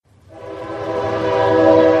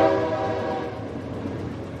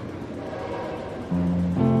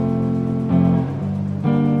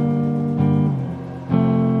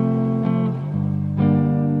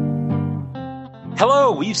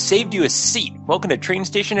we've saved you a seat. Welcome to Train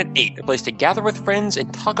Station at 8, a place to gather with friends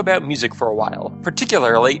and talk about music for a while,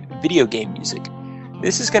 particularly video game music.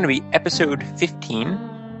 This is going to be episode 15,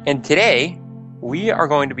 and today we are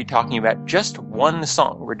going to be talking about just one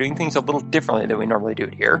song. We're doing things a little differently than we normally do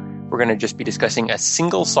it here. We're going to just be discussing a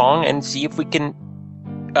single song and see if we can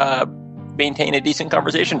maintain a decent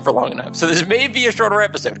conversation for long enough. So this may be a shorter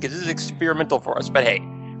episode because this is experimental for us, but hey,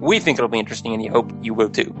 we think it'll be interesting, and you hope you will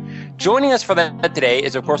too. Joining us for that today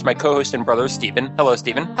is, of course, my co-host and brother, Stephen. Hello,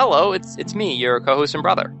 Stephen. Hello, it's me, your co-host and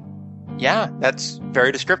brother. Yeah, that's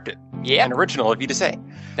very descriptive. Yeah. And original of you to say.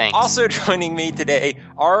 Thanks. Also joining me today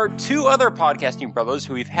are two other podcasting brothers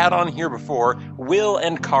who we've had on here before, Will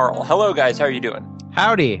and Carl. Hello, guys. How are you doing?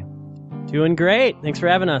 Howdy. Doing great. Thanks for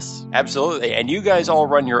having us. Absolutely. And you guys all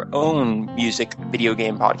run your own music video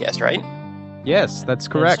game podcast, right? Yes, that's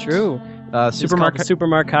correct. That's true. Super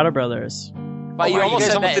Marcato Brothers. But you almost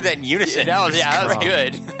guys said almost did that in unison. That was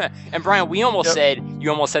good. And Brian, you almost said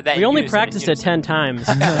that. We only practiced it 10 times.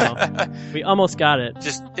 So we almost got it.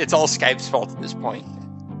 It's all Skype's fault at this point.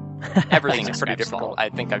 Everything's pretty difficult. I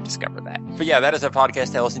think I've discovered that. But yeah, that is a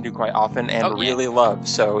podcast I listen to quite often and really love.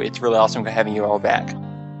 So it's really awesome having you all back.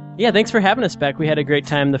 Yeah, thanks for having us back. We had a great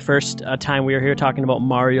time the first time we were here talking about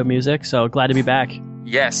Mario music, so glad to be back.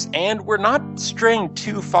 Yes, and we're not straying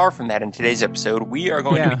too far from that in today's episode. We are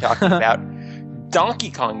going to be talking about Donkey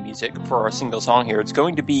Kong music for our single song here. It's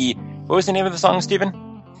going to be, what was the name of the song, Stephen?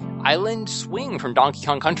 Island Swing from Donkey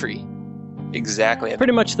Kong Country. Exactly.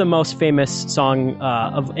 Pretty much the most famous song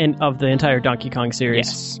of the entire Donkey Kong series.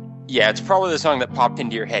 Yes. Yeah, it's probably the song that popped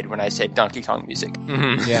into your head when I said Donkey Kong music.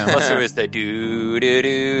 Mm-hmm. Yeah. Plus it was the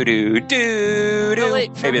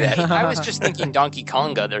do-do-do-do-do-do. Maybe that. I was just thinking Donkey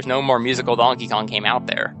Konga. There's no more musical Donkey Kong came out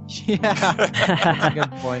there. Yeah.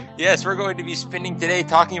 Good point. Yes, we're going to be spending today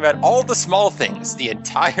talking about all the small things, the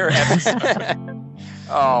entire episode.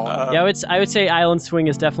 I would say Island Swing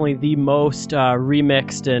is definitely the most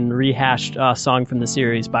remixed and rehashed song from the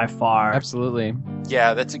series by far. Absolutely.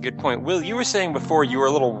 Yeah, that's a good point. Will, you were saying before you were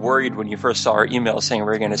a little worried when you first saw our email saying we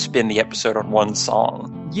were going to spin the episode on one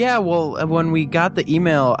song. Yeah, well, when we got the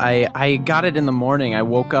email, I got it in the morning. I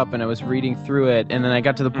woke up and I was reading through it, and then I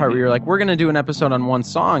got to the part where you're like, we're going to do an episode on one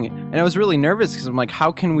song. And I was really nervous because I'm like, how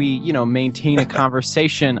can we, maintain a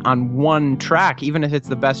conversation on one track, even if it's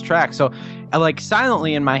the best track? So I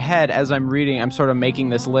silently in my head as I'm reading, I'm sort of making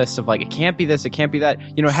this list of it can't be this, it can't be that.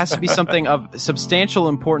 It has to be something of substantial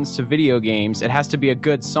importance to video games. It has to be a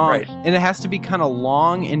good song, right. And it has to be kind of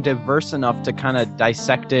long and diverse enough to kind of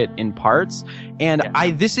dissect it in parts. And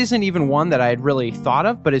this isn't even one that I had really thought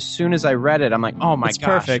of, but as soon as I read it, I'm like, oh my gosh,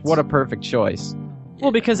 perfect. What a perfect choice.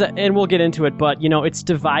 Well, because, and we'll get into it, but, it's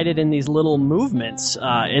divided in these little movements.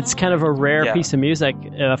 It's kind of a rare piece of music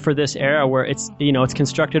for this era where it's, it's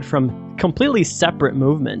constructed from completely separate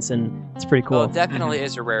movements, and it's pretty cool. Well, it definitely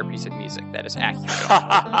is a rare piece of music that is accurate.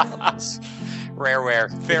 Rare.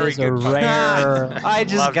 Very good. Rare. I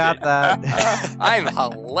just got that. I'm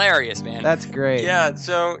hilarious, man. That's great. Yeah,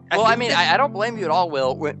 so... I don't blame you at all,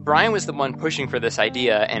 Will. Brian was the one pushing for this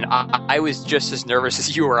idea, and I was just as nervous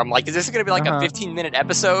as you were. I'm like, is this going to be like a 15-minute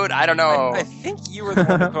episode? I don't know. I think you were the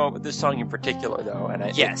one who came up with this song in particular, though, and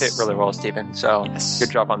it fit really well, Stephen. So good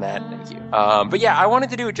job on that. Thank you. But yeah, I wanted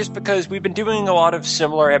to do it just because we've been doing a lot of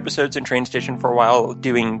similar episodes in Train Station for a while,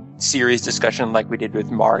 doing series discussion like we did with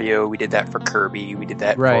Mario. We did that for Kirby. We did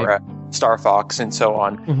that for Star Fox and so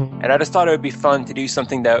on. Mm-hmm. And I just thought it would be fun to do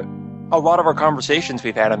something that a lot of our conversations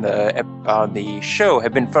we've had on the show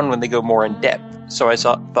have been fun when they go more in depth. So I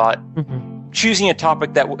thought choosing a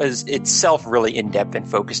topic that was itself really in depth and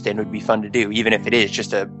focused in would be fun to do, even if it is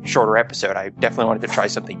just a shorter episode. I definitely wanted to try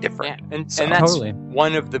something different. Yeah, and that's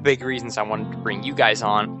one of the big reasons I wanted to bring you guys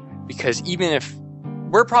on, because even if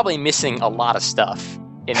we're probably missing a lot of stuff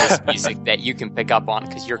in this music that you can pick up on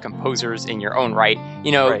because you're composers in your own right.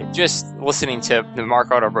 Just listening to the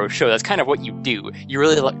Mark Otto Bros show, that's kind of what you do. You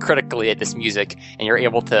really look critically at this music, and you're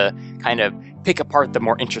able to kind of pick apart the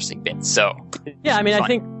more interesting bits. So, yeah, I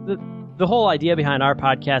think the whole idea behind our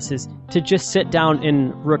podcast is to just sit down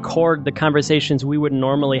and record the conversations we would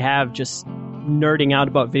normally have just nerding out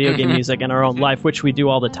about video game music in our own life, which we do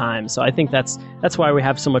all the time. So I think that's why we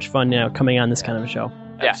have so much fun coming on this kind of a show.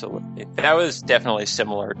 Absolutely. That was definitely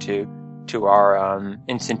similar to our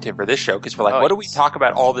incentive for this show, because we're like, what do we talk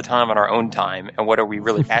about all the time on our own time, and what are we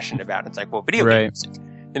really passionate about? It's like, well, video game music.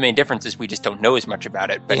 The main difference is we just don't know as much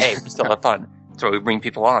about it, but hey, we still have fun. That's why we bring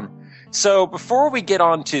people on. So before we get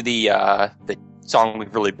on to the song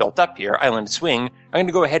we've really built up here, Island Swing, I'm going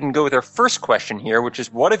to go ahead and go with our first question here, which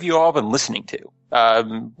is, what have you all been listening to?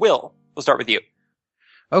 Will, we'll start with you.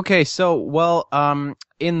 Okay, so,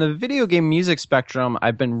 in the video game music spectrum,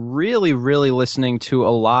 I've been really, really listening to a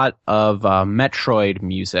lot of Metroid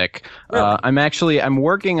music. Really? I'm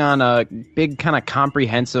working on a big kind of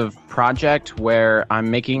comprehensive project where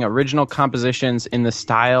I'm making original compositions in the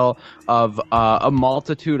style of a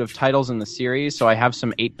multitude of titles in the series. So I have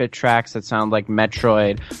some 8-bit tracks that sound like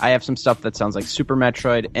Metroid. I have some stuff that sounds like Super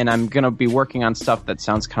Metroid, and I'm going to be working on stuff that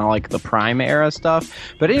sounds kind of like the Prime era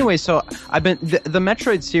stuff. But anyway, so I've been the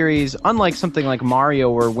Metroid series, unlike something like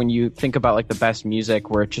Mario, where when you think about like the best music,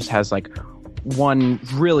 where it just has like one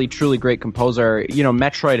really truly great composer,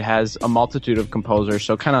 Metroid has a multitude of composers.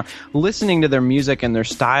 So kind of listening to their music and their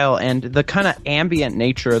style and the kind of ambient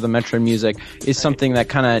nature of the Metroid music is something that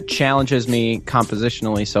kind of challenges me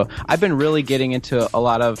compositionally. So I've been really getting into a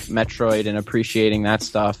lot of Metroid and appreciating that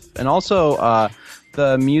stuff. And also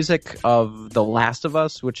the music of The Last of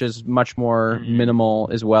Us, which is much more minimal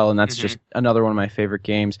as well, and that's just another one of my favorite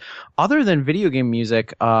games. Other than video game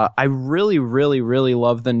music, I really, really, really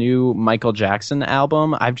love the new Michael Jackson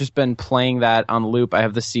album. I've just been playing that on loop. I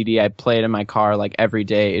have the CD. I play it in my car like every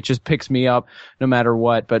day. It just picks me up no matter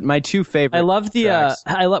what. But my two favorite I love the tracks,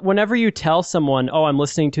 whenever you tell someone, "Oh, I'm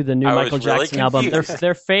listening to the new Michael Jackson album,"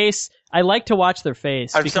 their face. I like to watch their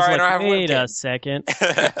face. I'm because sorry, I don't have wait webcam. a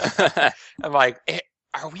second. I'm like,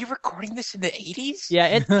 are we recording this in the 80s?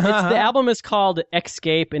 Yeah, the album is called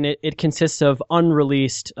Escape, and it consists of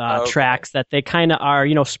unreleased tracks that they kind of are,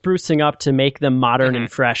 sprucing up to make them modern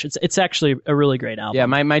and fresh. It's actually a really great album. Yeah,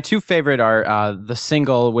 my two favorite are the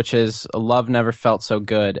single, which is Love Never Felt So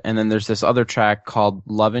Good, and then there's this other track called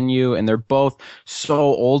Lovin' You, and they're both so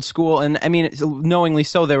old school, and I mean, knowingly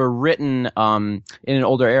so. They were written in an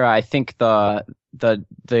older era. I think I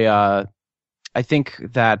think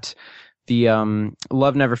that the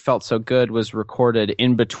Love Never Felt So Good was recorded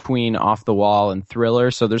in between Off the Wall and Thriller.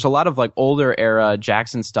 So there's a lot of like older era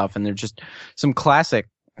Jackson stuff, and there's just some classic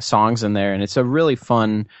songs in there, and it's a really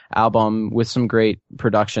fun album with some great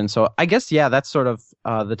production. So I guess, yeah, that's sort of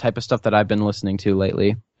the type of stuff that I've been listening to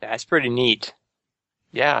lately. That's pretty neat.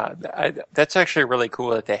 Yeah, that's actually really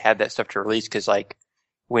cool that they had that stuff to release, because like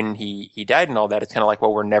when he died and all that, it's kind of like,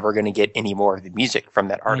 well, we're never going to get any more of the music from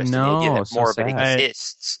that artist. I know, and the idea that so more of it sad.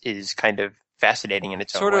 exists is kind of fascinating in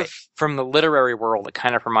its Sort own way. of from the literary world, it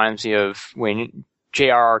kind of reminds me of when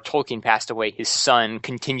J.R.R. Tolkien passed away, his son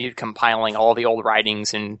continued compiling all the old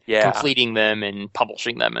writings and completing them and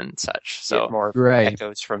publishing them and such. So Get more Right.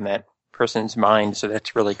 echoes from that person's mind, so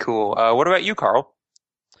that's really cool. What about you, Carl?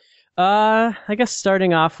 I guess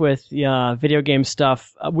starting off with video game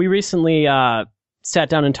stuff, we recently sat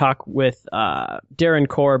down and talked with Darren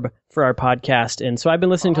Korb for our podcast, and so I've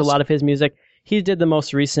been listening to a lot of his music. He did the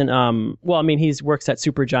most recent, he works at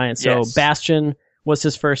Supergiant, so Yes. Bastion was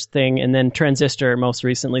his first thing, and then Transistor most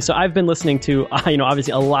recently. So I've been listening to,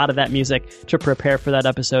 obviously a lot of that music to prepare for that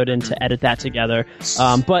episode and to edit that together.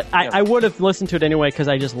 But I would have listened to it anyway because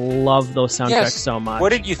I just love those soundtracks so much. What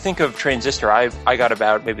did you think of Transistor? I got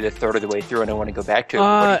about maybe the third of the way through, and I want to go back to it.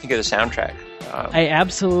 What do you think of the soundtrack? I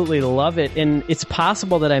absolutely love it, and it's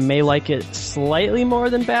possible that I may like it slightly more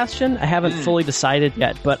than Bastion. I haven't fully decided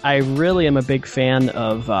yet, but I really am a big fan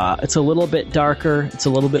of. It's a little bit darker. It's a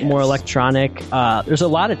little bit more electronic. There's a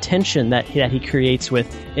lot of tension that he creates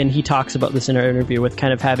with, and he talks about this in our interview, with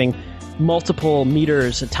kind of having multiple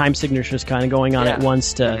meters and time signatures kind of going on at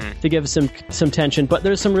once to give some tension. But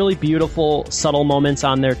there's some really beautiful, subtle moments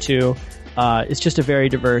on there too. It's just a very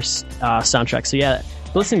diverse soundtrack. So yeah.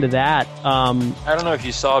 Listening to that, I don't know if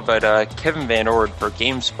you saw, but Kevin Van Ord for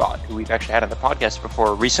GameSpot, who we've actually had on the podcast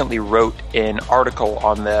before, recently wrote an article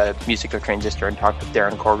on the music of Transistor and talked with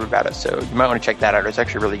Darren Korb about it. So you might want to check that out. It's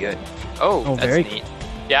actually really good. Oh, that's very neat.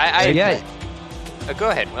 Yeah, go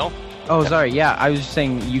ahead, Will. Oh, sorry. Yeah, I was just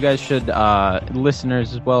saying you guys should,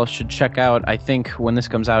 listeners as well, should check out, I think when this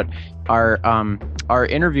comes out, our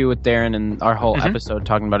interview with Darren and our whole episode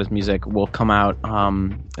talking about his music will come out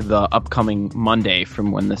the upcoming Monday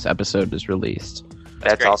from when this episode is released.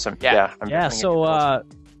 That's great. awesome. Yeah. I'm yeah. definitely So gonna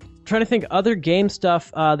trying to think other game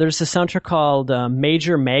stuff. There's a soundtrack called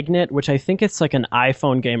Major Magnet, which I think it's like an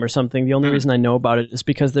iPhone game or something. The only reason I know about it is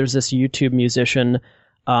because there's this YouTube musician,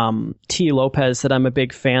 T. Lopez, that I'm a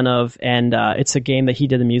big fan of, and it's a game that he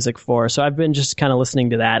did the music for. So I've been just kind of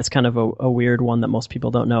listening to that. It's kind of a weird one that most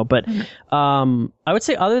people don't know. But I would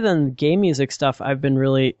say other than game music stuff, I've been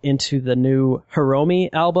really into the new Hiromi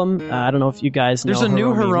album. I don't know if you guys know. There's a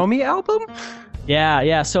new Hiromi album?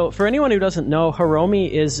 Yeah. So for anyone who doesn't know, Hiromi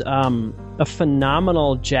is a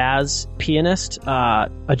phenomenal jazz pianist,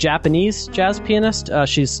 a Japanese jazz pianist.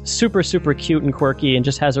 She's super, super cute and quirky and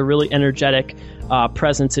just has a really energetic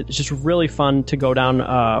presence. It's just really fun to go down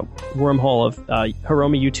a wormhole of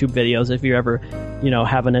Hiromi YouTube videos if you ever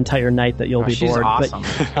have an entire night that you'll be she's bored. awesome.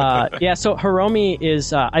 But yeah, so Hiromi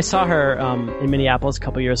is I saw her in Minneapolis a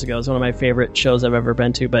couple years ago. It's one of my favorite shows I've ever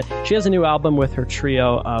been to. But she has a new album with her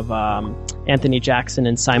trio of Anthony Jackson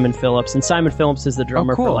and Simon Phillips. And Simon Phillips is the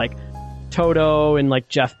drummer for like Toto and like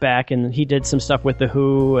Jeff Beck, and he did some stuff with The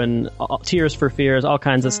Who and Tears for Fears, all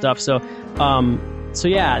kinds of stuff. So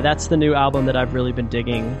yeah, that's the new album that I've really been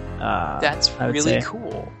digging. That's really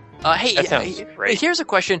cool. Hey, that sounds great. Here's a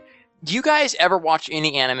question. Do you guys ever watch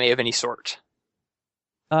any anime of any sort?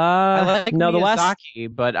 I like no, the last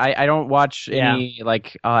Miyazaki, but I don't watch any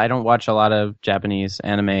I don't watch a lot of Japanese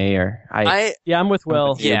anime I'm with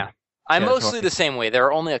Will. Yeah. I'm mostly the same way. There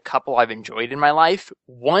are only a couple I've enjoyed in my life.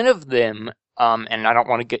 One of them, and I don't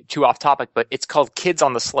want to get too off topic, but it's called Kids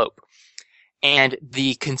on the Slope. And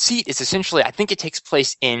the conceit is essentially, I think it takes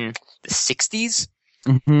place in the 60s.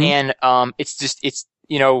 Mm-hmm. And it's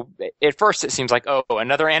at first it seems like, oh,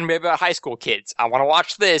 another anime about high school kids. I want to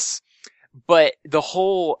watch this. But the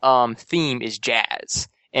whole theme is jazz.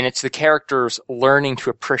 And it's the characters learning to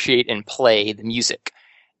appreciate and play the music.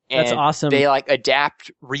 And that's awesome. They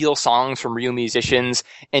adapt real songs from real musicians,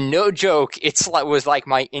 and no joke, was like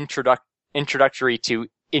my introductory to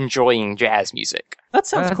enjoying jazz music. That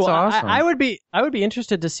sounds cool. Awesome. I would be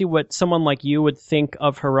interested to see what someone like you would think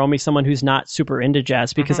of Hiromi, someone who's not super into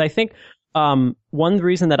jazz, because I think one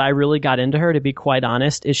reason that I really got into her, to be quite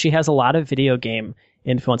honest, is she has a lot of video game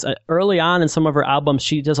influence. Early on in some of her albums,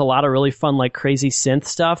 she does a lot of really fun, like crazy synth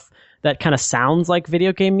stuff that kind of sounds like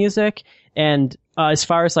video game music. And as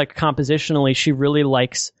far as like compositionally, she really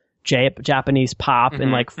likes Japanese pop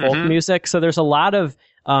and like folk music. So there's a lot of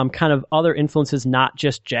kind of other influences, not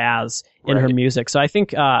just jazz, in her music. So I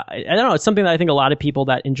think I don't know, it's something that I think a lot of people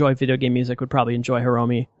that enjoy video game music would probably enjoy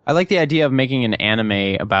Hiromi. I like the idea of making an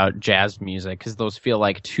anime about jazz music, because those feel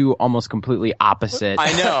like two almost completely opposite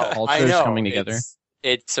cultures coming together.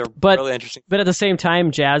 It's But- really interesting. But at the same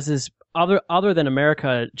time, jazz is other than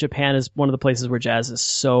America, Japan is one of the places where jazz is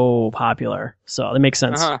so popular. So that makes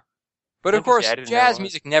sense. But of course, I didn't jazz know.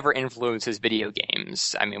 music never influences video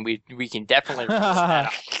games. I mean, we can definitely rule that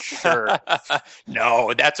out. Sure.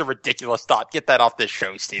 No, that's a ridiculous thought. Get that off this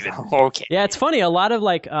show, Steven. Okay. Yeah, it's funny. A lot of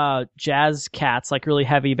like jazz cats, like really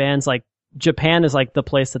heavy bands, like Japan is like the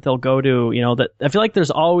place that they'll go to. That I feel like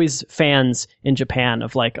there's always fans in Japan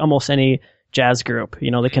of like almost any jazz group.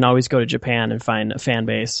 They can always go to Japan and find a fan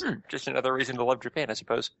base. Just another reason to love Japan, I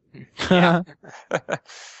suppose. Yeah.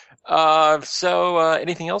 So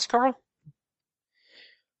anything else, Carl?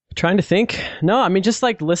 Trying to think. No, I mean, just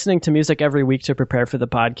like listening to music every week to prepare for the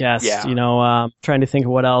podcast. Yeah. Trying to think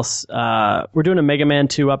of what else. We're doing a Mega Man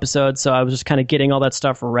 2 episode, so I was just kind of getting all that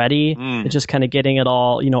stuff ready and just kind of getting it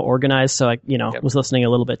all, organized. So I, was listening a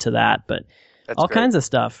little bit to that, but That's all great. kinds of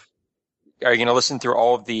stuff. Are you going to listen through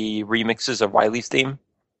all of the remixes of Wily's theme?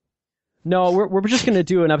 No, we're just going to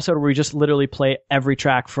do an episode where we just literally play every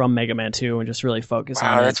track from Mega Man 2 and just really focus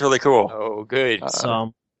on it. That's really cool. Oh, good.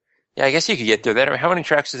 So, Yeah, I guess you could get through that. I mean, how many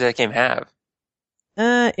tracks does that game have?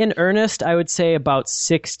 in earnest, I would say about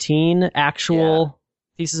 16 actual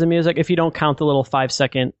pieces of music, if you don't count the little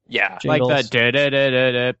 5-second Yeah. jingles. Like those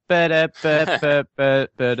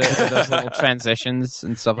little transitions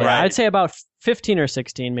and stuff like Yeah, that. I'd say about 15 or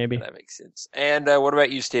 16 maybe. That makes sense. And what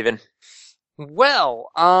about you, Steven? Well,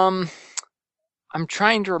 I'm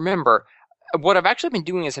trying to remember. What I've actually been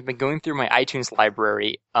doing is I've been going through my iTunes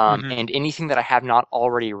library, and anything that I have not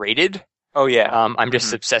already rated, Oh, yeah. I'm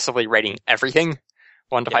just obsessively rating everything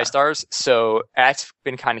 1 to 5 stars. So that's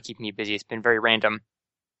been kind of keeping me busy. It's been very random.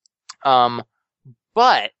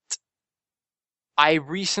 But I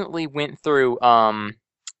recently went through and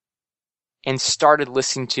started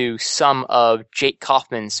listening to some of Jake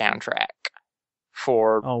Kaufman's soundtrack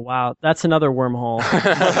for. Oh wow, that's another wormhole.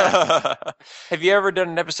 Have you ever done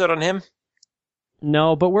an episode on him?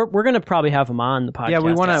 No, but we're gonna probably have him on the podcast. Yeah,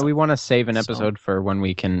 we want to save an episode for when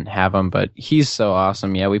we can have him, but he's so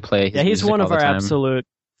awesome. Yeah, we play his Yeah, he's music one all of the our time. absolute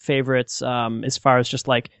favorites as far as just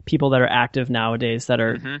like people that are active nowadays that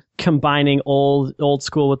are combining old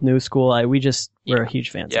school with new school. We're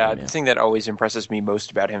huge fans Yeah, of him. the thing that always impresses me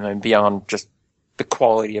most about him, and beyond just the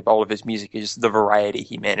quality of all of his music, is the variety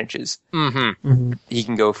he manages. He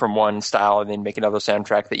can go from one style and then make another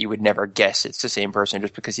soundtrack that you would never guess it's the same person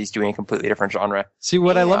just because he's doing a completely different genre. See,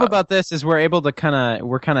 what I love about this is we're able to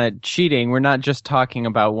we're kind of cheating. We're not just talking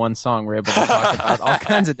about one song. We're able to talk about all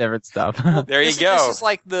kinds of different stuff. There you go. This is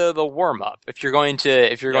like the warm up. If you're going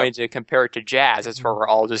to compare it to jazz, it's where we're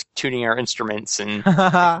all just tuning our instruments and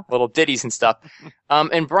little ditties and stuff.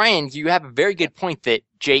 And Brian, you have a very good point that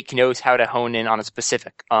Jake knows how to hone in on a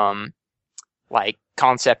specific like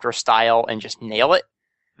concept or style and just nail it.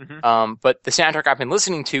 But the soundtrack I've been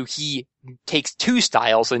listening to, he takes two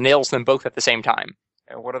styles and nails them both at the same time.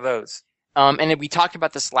 And what are those? And we talked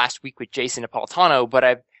about this last week with Jason Napolitano, but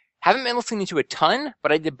I haven't been listening to a ton,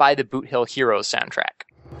 but I did buy the Boot Hill Heroes soundtrack,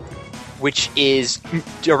 which is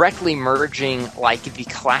directly merging like the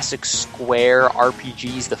classic Square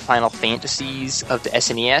RPGs, the Final Fantasies of the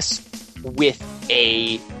SNES, with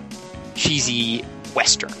a cheesy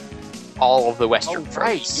Western. All of the Western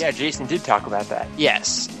tropes. Yeah, Jason did talk about that.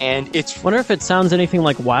 Yes, and it's... Wonder if it sounds anything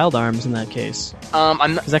like Wild Arms in that case.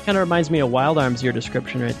 Because that kind of reminds me of Wild Arms, your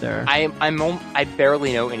description right there. I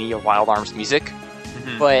barely know any of Wild Arms music,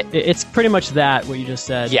 but... It's pretty much that, what you just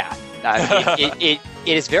said. Yeah. It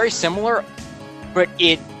is very similar, but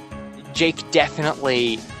Jake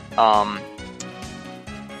definitely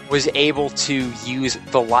was able to use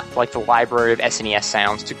the library of SNES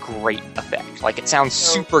sounds to great effect. Like, it sounds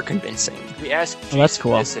super convincing. We asked Jason that's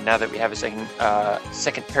cool. this, and now that we have a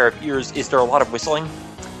second pair of ears, is there a lot of whistling?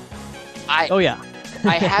 Oh, yeah.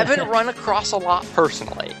 I haven't run across a lot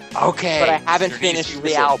personally. Okay. But I haven't finished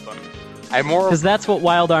the album. Because that's what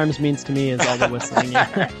Wild Arms means to me, is all the whistling.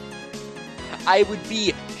 Yeah. I would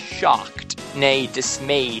be shocked, nay,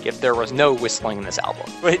 dismayed, if there was no whistling in this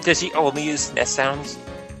album. Wait, does he only use SNES sounds?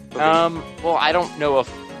 Well, I don't know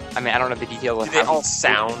I don't know the details of Do they how all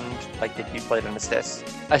sound like they'd be played on a SNES?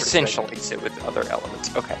 Essentially. Or does that mix it with other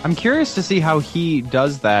elements? Okay. I'm curious to see how he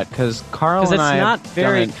does that, because Carl and it's I not have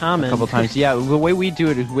very done it common. a couple times. Yeah, the way we do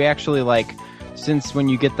it is we actually since when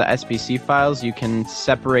you get the SBC files, you can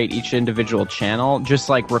separate each individual channel, just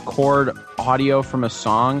record audio from a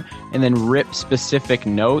song and then rip specific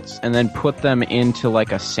notes and then put them into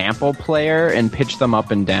a sample player and pitch them up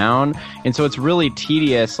and down. And so it's really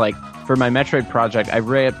tedious. For my Metroid project, I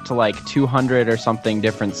ripped 200 or something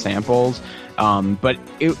different samples. But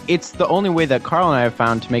it's the only way that Carl and I have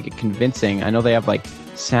found to make it convincing. I know they have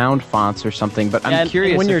sound fonts or something, but I'm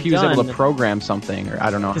curious if he was able to program something, or I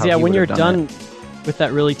don't know how he when would you're have done done with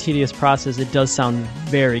that really tedious process, it does sound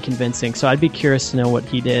very convincing. So I'd be curious to know what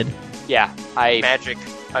he did. Yeah, Magic.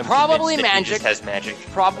 I'm probably convinced that he magic. just has magic.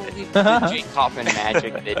 Probably the Jake Kaufman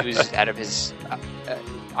magic that oozes out of his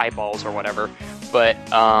eyeballs or whatever. But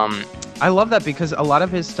I love that because a lot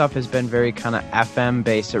of his stuff has been very kind of FM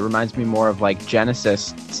based. It reminds me more of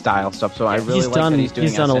Genesis style stuff. So I really that he's doing.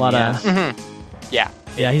 He's done a lot of.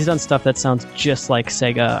 Yeah, he's done stuff that sounds just like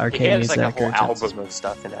Sega arcade he has music. a whole or Genesis. album of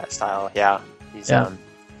stuff in that style. Yeah, he's done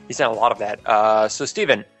a lot of that. So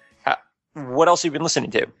Steven, what else have you been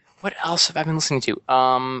listening to? What else have I been listening to?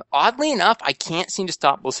 Oddly enough, I can't seem to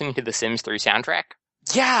stop listening to the Sims 3 soundtrack.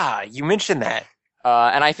 Yeah, you mentioned that.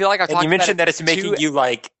 And I feel like I've talked about it. You mentioned that it's making too.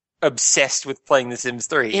 you obsessed with playing The Sims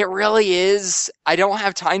 3. It really is. I don't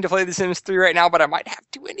have time to play The Sims 3 right now, but I might have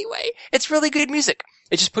to anyway. It's really good music.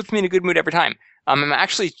 It just puts me in a good mood every time. I'm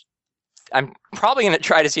probably going to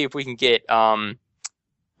try to see if we can get,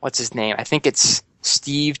 what's his name? I think it's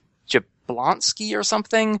Steve Jablonsky or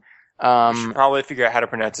something. We should probably figure out how to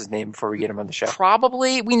pronounce his name before we get him on the show.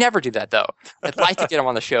 Probably. We never do that, though. I'd like to get him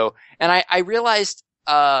on the show. And I realized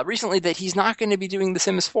recently that he's not going to be doing The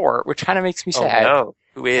Sims 4, which kind of makes me sad. Oh, no.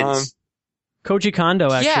 Who is? Koji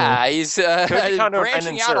Kondo, actually. Yeah, he's Koji Kondo and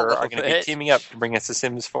branching Brendan out a Sur little are going to be bit. teaming up to bring us The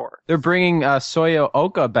Sims 4. They're bringing Soyo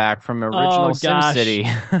Oka back from original SimCity.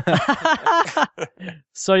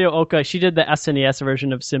 Soyo Oka, she did the SNES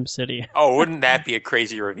version of SimCity. Oh, wouldn't that be a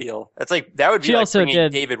crazy reveal? That would be She also bringing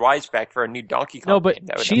did- David Wise back for a new Donkey Kong No, but game.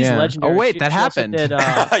 That would she's Yeah. legendary. Oh, wait, She that also happened. did,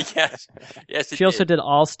 yes, it she also did. did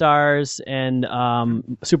All Stars and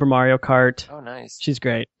Super Mario Kart. Oh, nice. She's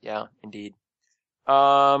great. Yeah, indeed.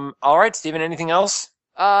 All right, Steven, anything else?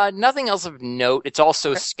 Nothing else of note. It's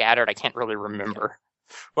also scattered. I can't really remember.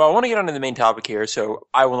 Well, I want to get on to the main topic here, so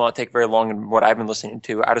I will not take very long in what I've been listening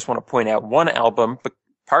to. I just want to point out one album, but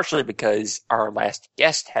partially because our last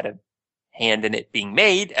guest had a hand in it being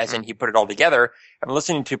made, as in he put it all together. I'm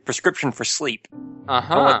listening to Prescription for Sleep. And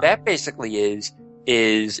what that basically is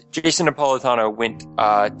Jason Napolitano went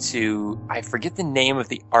to, I forget the name of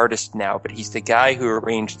the artist now, but he's the guy who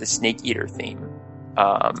arranged the Snake Eater theme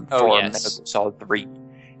for yes. Metal Gear Solid 3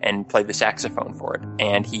 and played the saxophone for it.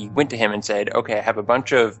 And he went to him and said, okay, I have a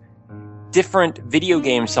bunch of different video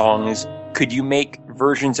game songs. Could you make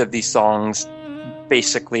versions of these songs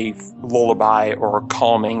basically lullaby or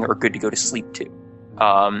calming or good to go to sleep to?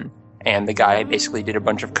 And the guy basically did a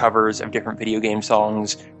bunch of covers of different video game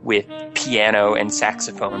songs with piano and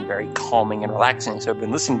saxophone, very calming and relaxing. So I've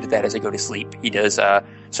been listening to that as I go to sleep. He does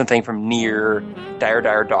something from Nier, Dire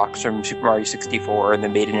Dire Docks from Super Mario 64, and The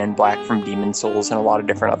Maiden in Black from Demon Souls, and a lot of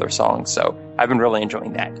different other songs. So I've been really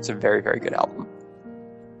enjoying that. It's a very, very good album.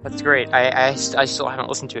 That's great. I still haven't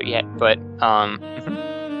listened to it yet, but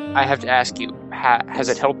I have to ask you, has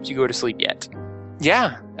it helped you go to sleep yet?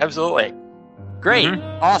 Yeah, absolutely. Great.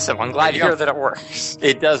 Mhm. Awesome. I'm glad to There you hear go. that it works.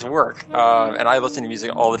 It does work. And I listen to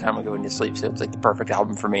music all the time when going to sleep, so it's like the perfect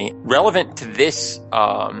album for me. Relevant to this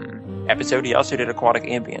episode, he also did Aquatic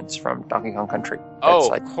Ambience from Donkey Kong Country. That's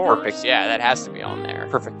Of course. perfect. Yeah, that has to be on there.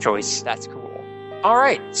 Perfect choice. That's cool. All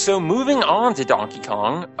right, so moving on to Donkey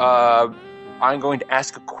Kong, I'm going to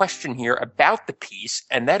ask a question here about the piece,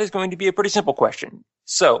 and that is going to be a pretty simple question.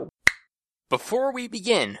 So, Before we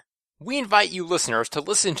begin, we invite you listeners to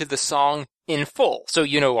listen to the song in full so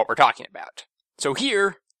you know what we're talking about. So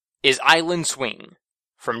here is Island Swing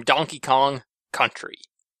from Donkey Kong Country.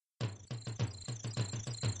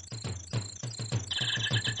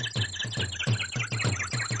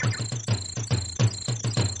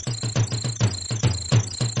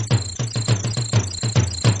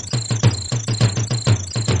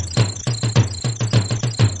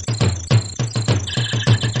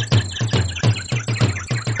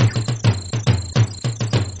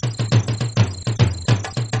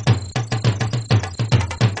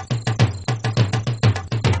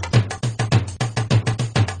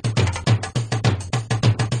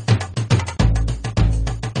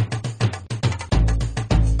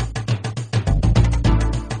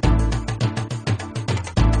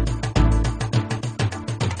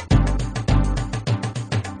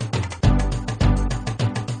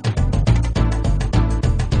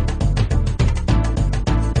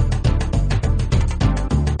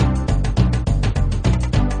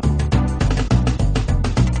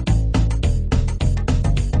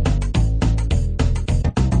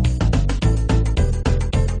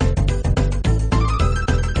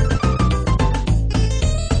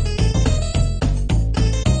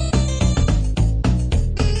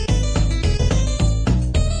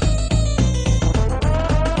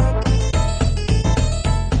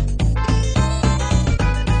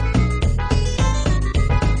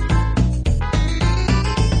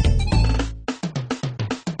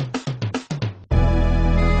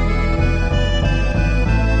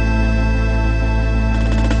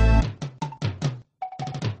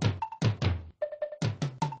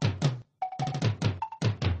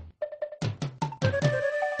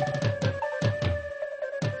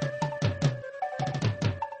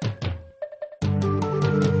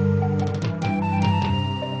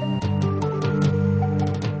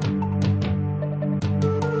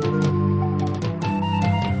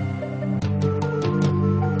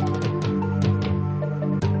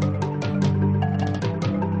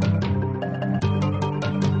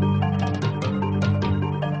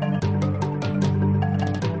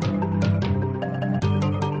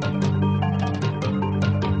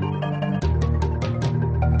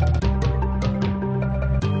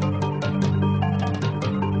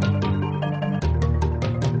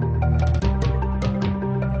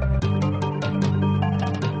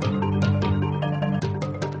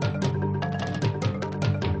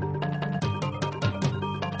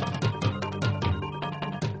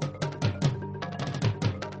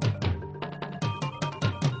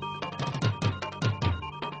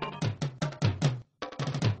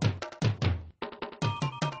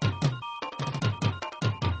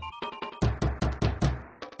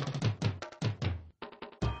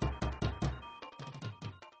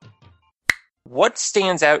 what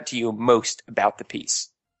stands out to you most about the piece?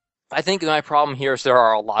 I think my problem here is there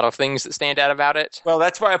are a lot of things that stand out about it. Well,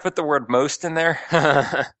 that's why I put the word most in there.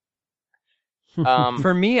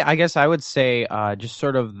 For me, I guess I would say just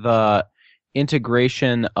sort of the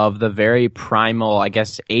integration of the very primal, I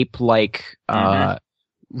guess, ape-like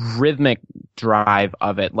rhythmic drive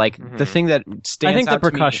of it. Like the thing that stands I think out the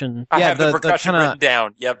to me- percussion. I Yeah, have the the percussion kinda- written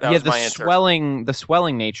down. Yep, that was my answer. the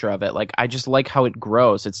swelling nature of it. Like I just like how it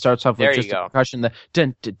grows. It starts off with There you just the go. percussion, the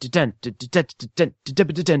dun, dun, dun, dun, dun, dun, dun, dun, dun,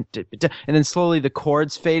 dun, dun, dun, and then slowly the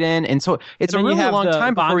chords fade in, and so it's And a then you really have long the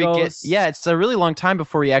time before you get. bongos. Yeah, it's a really long time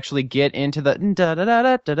before you actually get into the da da da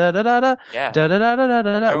da da da da da Yeah. da da da da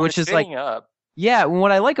da da, When which it's is like. fading up. Yeah,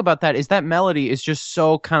 what I like about that is that melody is just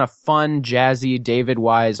so kind of fun, jazzy, David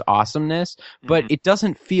Wise awesomeness, but it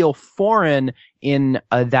doesn't feel foreign in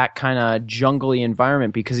that kind of jungly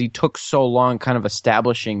environment because he took so long kind of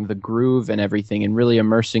establishing the groove and everything and really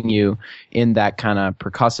immersing you in that kind of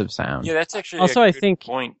percussive sound. Yeah, that's actually Also, a I good think-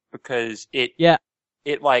 point because it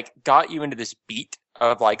like got you into this beat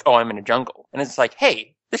of like, oh, I'm in a jungle, and it's like,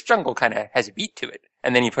 hey, this jungle kind of has a beat to it,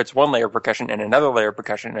 and then he puts one layer of percussion and another layer of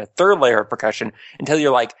percussion and a third layer of percussion until you're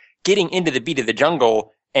like getting into the beat of the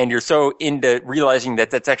jungle, and you're so into realizing that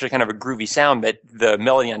that's actually kind of a groovy sound that the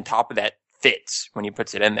melody on top of that fits when he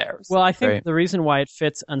puts it in there. Well, I think Right. the reason why it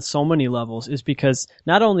fits on so many levels is because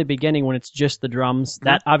not only beginning when it's just the drums,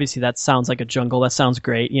 that obviously that sounds like a jungle, that sounds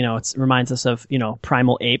great, it reminds us of,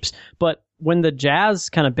 primal apes, but when the jazz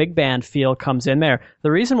kind of big band feel comes in there, the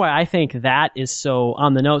reason why I think that is so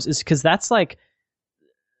on the nose is because that's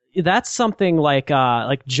something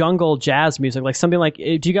like jungle jazz music, like something like,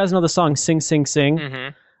 do you guys know the song Sing Sing Sing? Mm-hmm.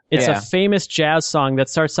 It's Yeah. a famous jazz song that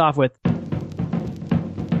starts off with.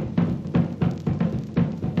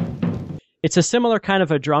 It's a similar kind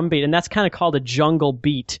of a drum beat, and that's kind of called a jungle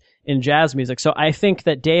beat in jazz music. So I think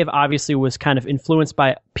that Dave obviously was kind of influenced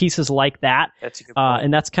by pieces like that. That's a good point.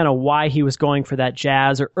 And that's kind of why he was going for that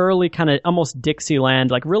jazz or early kind of almost Dixieland,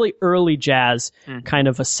 like really early jazz kind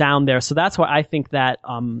of a sound there. So that's why I think that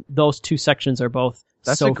those two sections are both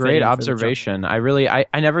That's so a great fitting for the drum. observation.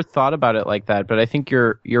 I never thought about it like that, but I think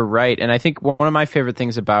you're right. And I think one of my favorite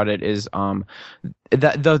things about it is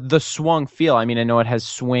that the swung feel. I mean, I know it has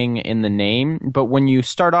swing in the name, but when you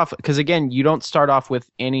start off, because again, you don't start off with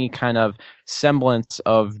any kind of semblance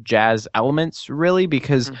of jazz elements really,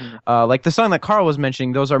 because like the song that Carl was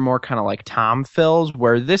mentioning, those are more kind of like tom fills,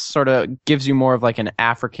 where this sort of gives you more of like an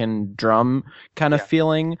African drum kind of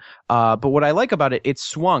feeling. But what I like about it, it's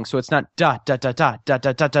swung, so it's not da da da da da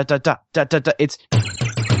da da da da da da da da. It's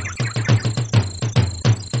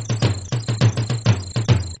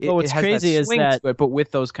But what's it has crazy is swing that- to it, but with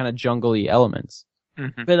those kind of jungly elements.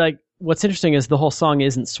 But like, what's interesting is the whole song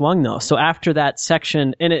isn't swung though. So after that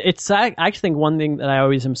section, and I actually think one thing that I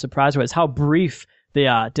always am surprised with is how brief the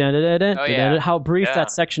how brief Yeah. that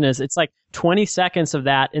section is. It's like 20 seconds of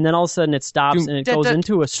that, and then all of a sudden it stops and it goes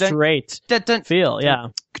into a straight feel. Yeah.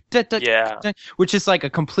 Yeah. Which is like a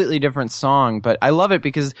completely different song, but I love it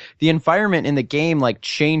because the environment in the game like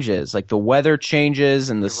changes, like the weather changes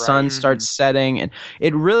and the sun starts setting, and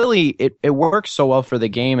it really it works so well for the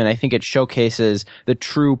game, and I think it showcases the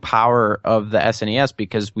true power of the SNES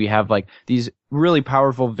because we have like these really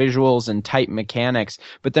powerful visuals and tight mechanics,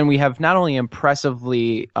 but then we have not only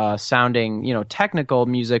impressively sounding, technical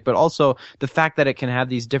music, but also the fact that it can have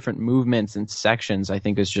these different movements and sections, I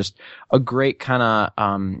think is just a great kind of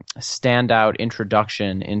standout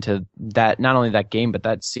introduction into that, not only that game, but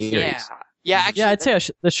that series. Yeah, actually, Yeah, I'd say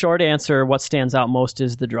the short answer, what stands out most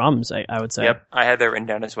is the drums, I would say. Yep, I had that written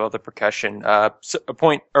down as well, the percussion. So a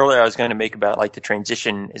point earlier I was going to make about like the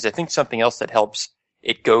transition is I think something else that helps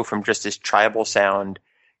it go from just this tribal sound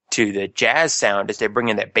to the jazz sound is they bring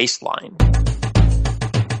in that bass line.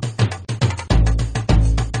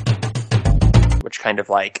 Which kind of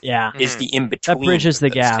like is the in-between. That bridges the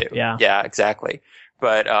those gap, two. yeah. Yeah, exactly.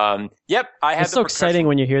 But, yep, I had It's the so percussion. exciting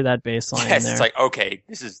when you hear that bass line in Yes, there. it's like, okay,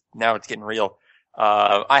 now it's getting real.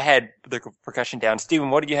 I had the percussion down. Steven,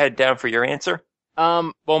 what did you have down for your answer?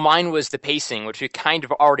 well, mine was the pacing, which we kind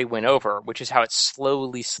of already went over, which is how it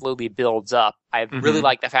slowly builds up. I really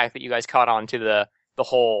like the fact that you guys caught on to the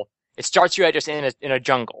whole. It starts you out just in a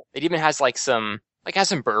jungle. It even has some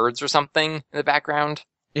birds or something in the background.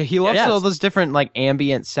 Yeah, he loves all those different like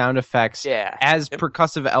ambient sound effects as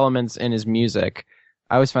percussive elements in his music.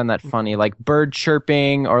 I always find that funny, like bird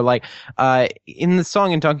chirping, or like in the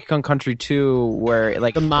song in Donkey Kong Country 2, where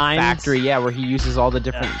like the factory, where he uses all the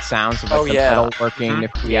different sounds of like the pedal working to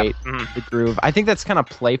create the groove. I think that's kind of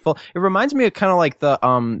playful. It reminds me of kind of like the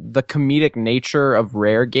comedic nature of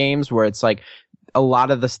Rare games, where it's like a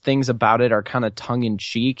lot of the things about it are kind of tongue in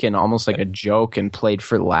cheek and almost like a joke and played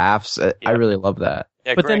for laughs. I really love that.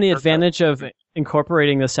 Yeah, but then Grant the Kirkhope. advantage of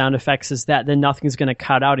incorporating the sound effects is that then nothing's going to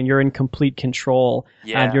cut out and you're in complete control.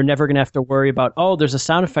 Yeah. And you're never going to have to worry about, there's a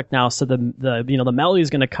sound effect now, so the melody is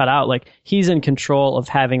going to cut out. Like, he's in control of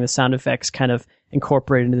having the sound effects kind of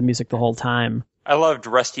incorporated into the music the whole time. I loved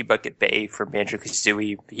Rusty Bucket Bay from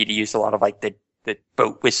Banjo-Kazooie. He'd used a lot of like the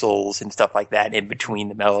boat whistles and stuff like that in between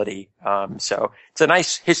the melody. So it's a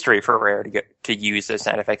nice history for Rare to use those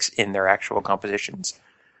sound effects in their actual compositions.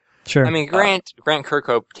 Sure. I mean, Grant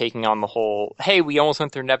Kirkhope taking on the whole, hey, we almost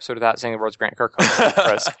went through an episode without saying the words Grant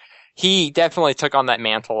Kirkhope. He definitely took on that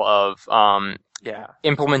mantle of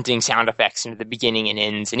implementing sound effects into the beginning and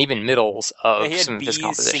ends and even middles of some of his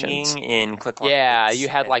compositions. Singing in Click you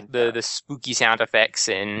had like the spooky sound effects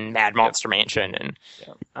in Mad Monster Mansion, and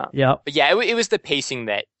but it was the pacing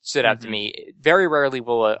that stood out to me. Very rarely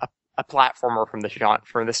will a platformer from this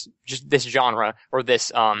genre or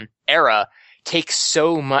this era takes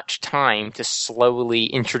so much time to slowly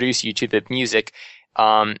introduce you to the music,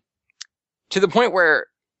 to the point where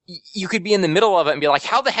you could be in the middle of it and be like,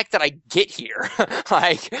 how the heck did I get here?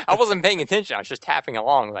 Like, I wasn't paying attention. I was just tapping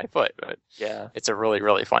along with my foot. But it's a really,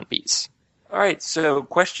 really fun piece. All right, so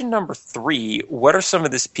question number 3, what are some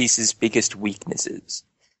of this piece's biggest weaknesses?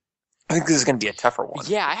 I think this is going to be a tougher one.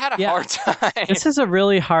 Yeah, I had a Yeah. hard time. This is a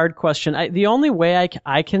really hard question. The only way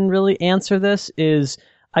I can really answer this is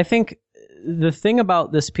I think the thing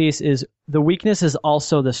about this piece is the weakness is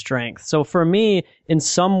also the strength. So for me, in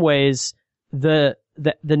some ways, the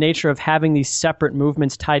nature of having these separate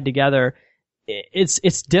movements tied together, it's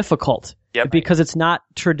difficult. Yep. Because it's not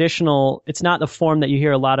traditional, it's not the form that you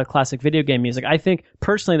hear a lot of classic video game music. I think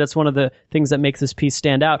personally that's one of the things that makes this piece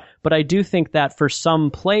stand out. But I do think that for some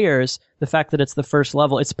players, the fact that it's the first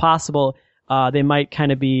level, it's possible they might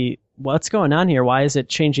kind of be, what's going on here? Why is it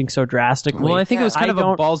changing so drastically? Well, I think it was kind of a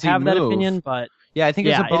ballsy have move. that opinion, but Yeah, I think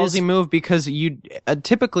it's a ballsy move because you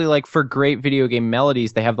typically, like, for great video game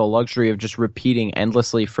melodies, they have the luxury of just repeating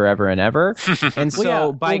endlessly forever and ever. And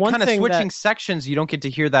so by kind of switching sections, you don't get to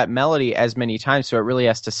hear that melody as many times, so it really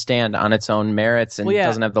has to stand on its own merits and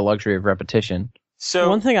doesn't have the luxury of repetition. So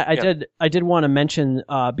one thing I did want to mention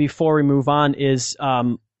before we move on is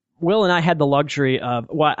Will and I had the luxury of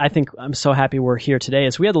what I think I'm so happy we're here today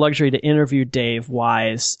is we had the luxury to interview Dave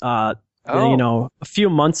Wise a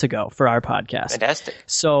few months ago for our podcast. Fantastic.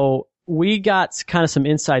 So we got kind of some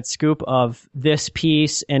inside scoop of this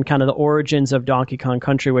piece and kind of the origins of Donkey Kong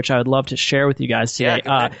Country, which I would love to share with you guys today.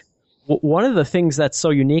 One of the things that's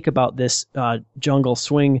so unique about this Jungle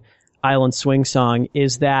Swing, Island Swing song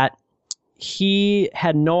is that he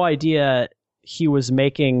had no idea he was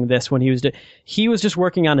making this when he was just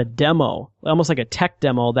working on a demo, almost like a tech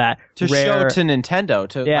demo that show to Nintendo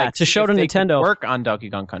to show to Nintendo work on Donkey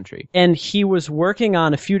Kong Country. And he was working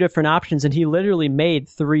on a few different options, and he literally made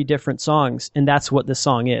 3 different songs, and that's what this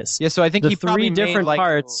song is. Yeah, so I think he probably three different made,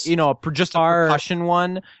 parts, just a percussion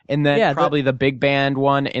one, and then probably the big band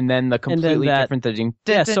one, and then the completely different thing.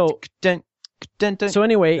 So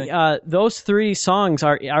anyway, those 3 songs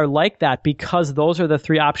are like that because those are the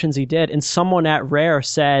 3 options he did. And someone at Rare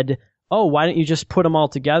said, "Oh, why don't you just put them all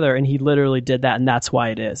together?" And he literally did that, and that's why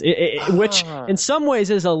it is. Which in some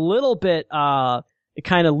ways is a little bit, it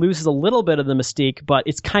kind of loses a little bit of the mystique, but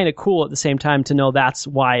it's kind of cool at the same time to know that's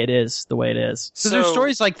why it is the way it is. So there's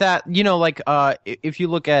stories like that, if you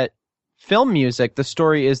look at film music, the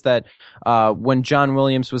story is that when John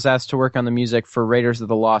Williams was asked to work on the music for Raiders of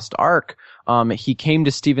the Lost Ark, he came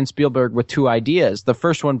to Steven Spielberg with 2 ideas. The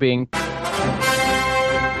first one being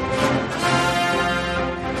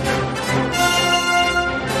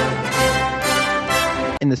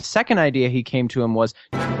and the second idea he came to him was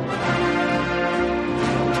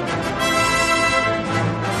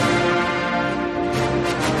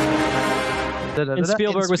And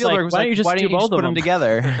Spielberg was like, why don't you just do both of put them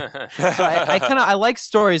together? So I like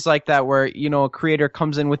stories like that where, a creator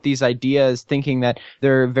comes in with these ideas thinking that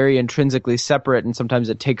they're very intrinsically separate, and sometimes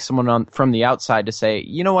it takes someone from the outside to say,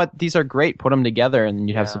 you know what, these are great, put them together, and then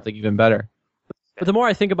you have something even better. But the more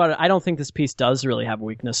I think about it, I don't think this piece does really have a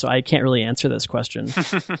weakness, so I can't really answer this question.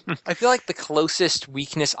 I feel like the closest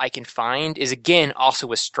weakness I can find is, again,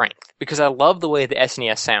 also a strength, because I love the way the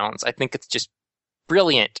SNES sounds. I think it's just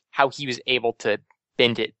brilliant how he was able to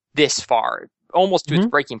bend it this far, almost to its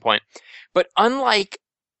breaking point. But unlike,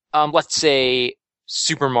 let's say,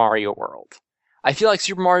 Super Mario World, I feel like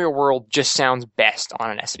Super Mario World just sounds best on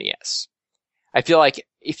an SNES. I feel like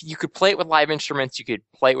if you could play it with live instruments, you could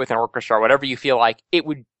play it with an orchestra, or whatever you feel like, it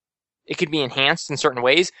could be enhanced in certain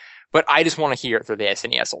ways, but I just want to hear it through the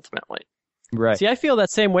SNES ultimately. Right. See, I feel that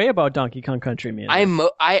same way about Donkey Kong Country music.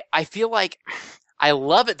 I feel like I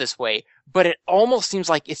love it this way, but it almost seems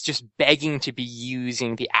like it's just begging to be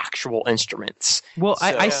using the actual instruments. Well,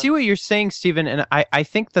 I see what you're saying, Stephen, and I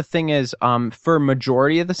think the thing is, for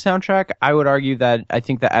majority of the soundtrack, I would argue that I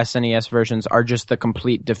think the SNES versions are just the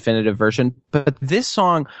complete definitive version. But this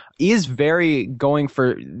song is very going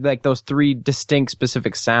for like those 3 distinct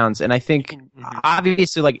specific sounds, and I think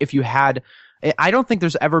obviously, like if you had. I don't think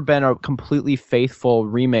there's ever been a completely faithful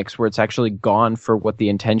remix where it's actually gone for what the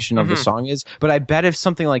intention of the song is. But I bet if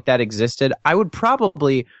something like that existed, I would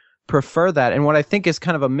probably prefer that. And what I think is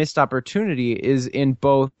kind of a missed opportunity is in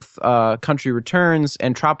both Country Returns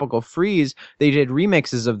and Tropical Freeze, they did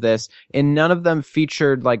remixes of this, and none of them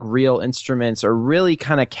featured like real instruments or really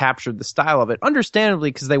kind of captured the style of it.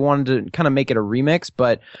 Understandably, because they wanted to kind of make it a remix,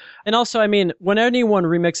 but... And also, I mean, when anyone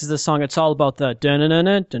remixes this song, it's all about the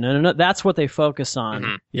da-na-na-na, da-na-na-na. That's what they focus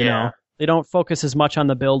on, you know? They don't focus as much on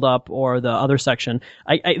the build-up or the other section.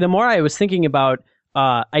 The more I was thinking about,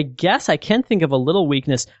 I guess I can think of a little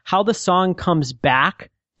weakness. How the song comes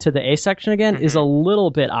back to the A section again is a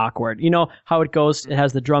little bit awkward. You know how it goes, it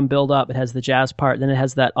has the drum build-up, it has the jazz part, then it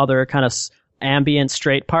has that other kind of ambient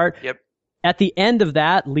straight part. Yep. At the end of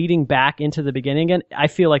that, leading back into the beginning again, I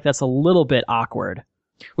feel like that's a little bit awkward.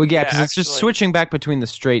 Well, yeah, because Yeah, it's just actually- switching back between the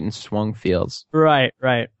straight and swung fields. Right.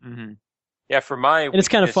 Mm-hmm. Yeah, for my And it's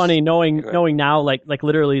kind of weakness- funny knowing Go ahead. knowing now, like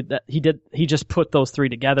literally that he just put those three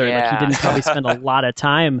together. Like Yeah. he didn't probably spend a lot of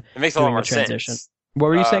time. It makes a lot doing more the transition. sense. What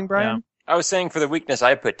were you Uh, saying, Brian? I was saying for the weakness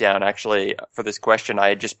I put down, actually, for this question, I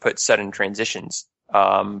had just put sudden transitions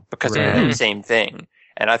because they do the same thing.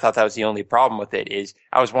 And I thought that was the only problem with it is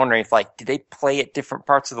I was wondering if, like, did they play at different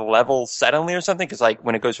parts of the level suddenly or something? Because, like,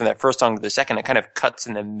 when it goes from that first song to the second, it kind of cuts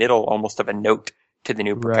in the middle almost of a note to the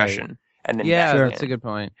new Right. percussion. And then Yeah, back that's a again. good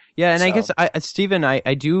point. Yeah, and I So- guess Stephen, I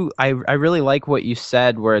really like what you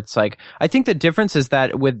said, where it's like I think the difference is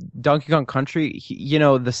that with Donkey Kong Country,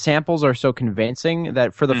 the samples are so convincing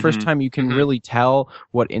that for the first Mhm. time you can Mhm. really tell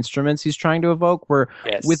what instruments he's trying to evoke. Where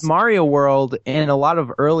Yes. with Mario World and a lot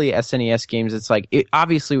of early SNES games, it's like it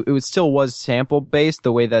still was sample based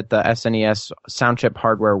the way that the SNES sound chip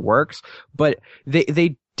hardware works, but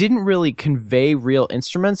they didn't really convey real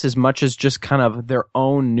instruments as much as just kind of their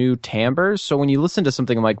own new timbres. So when you listen to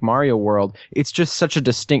something like Mario World, it's just such a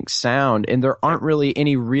distinct sound, and there aren't really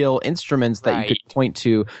any real instruments that you could Right. point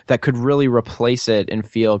to that could really replace it and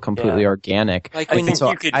feel completely Yeah. organic. Like I when think so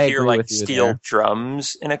you could I hear agree like with you steel there.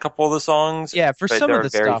 drums in a couple of the songs. Yeah, for but some there of are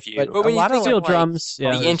the very stuff, few. but But when a you lot of think Steel of, like, drums.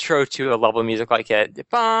 Yeah. the intro to a level of music like a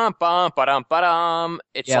bum bum ba-dum ba-dum,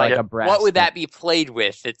 it's Yeah, like like a brass what would thing. that be played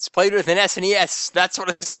with? It's played with an SNES. That's what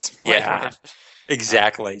it's played Yeah. with.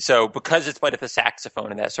 Exactly. So because it's played with a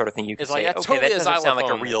saxophone and that sort of thing, you can It's say, like okay, totally that a doesn't sound like a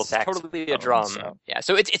xylophone. real It's saxophone. totally a drum. So. Yeah,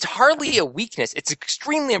 so it's hardly a weakness. It's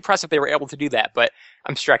extremely impressive they were able to do that, but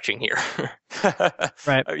I'm stretching here.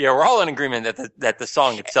 Right. Yeah, we're all in agreement that the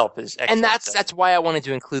song itself is excellent. And that's why I wanted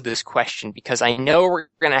to include this question, because I know we're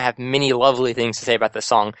going to have many lovely things to say about the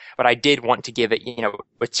song, but I did want to give it,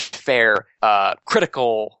 its fair,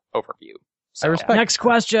 critical overview. So, I respect- Next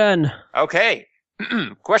question. Okay.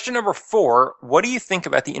 Question number 4. What do you think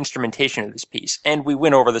about the instrumentation of this piece? And we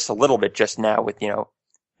went over this a little bit just now with,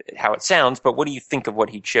 how it sounds, but what do you think of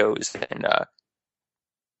what he chose? And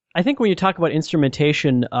I think when you talk about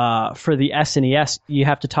instrumentation for the SNES, you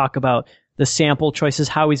have to talk about the sample choices,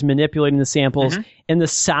 how he's manipulating the samples, and the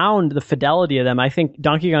sound, the fidelity of them. I think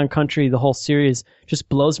Donkey Kong Country, the whole series, just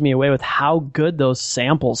blows me away with how good those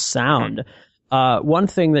samples sound. One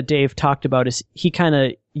thing that Dave talked about is he kind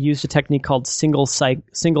of used a technique called single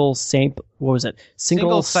cycle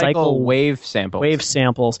wave samples. wave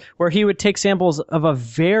samples, where he would take samples of a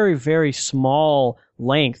very, very small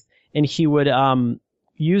length, and he would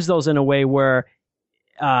use those in a way where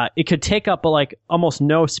it could take up almost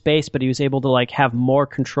no space, but he was able to have more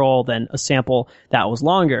control than a sample that was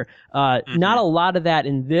longer. Not a lot of that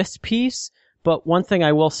in this piece, but one thing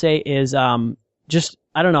I will say is just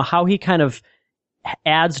I don't know how he kind of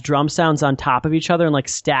adds drum sounds on top of each other and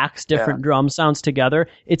stacks different drum sounds together.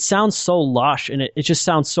 It sounds so lush, and it just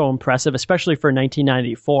sounds so impressive, especially for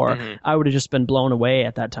 1994. I would have just been blown away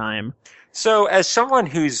at that time. so as someone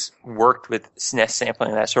who's worked with SNES sampling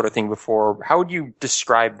and that sort of thing before, how would you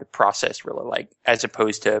describe the process really as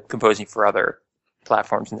opposed to composing for other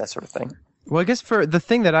platforms and that sort of thing? Well, I guess for the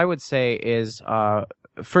thing that I would say is,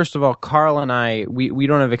 first of all, Carl and I, we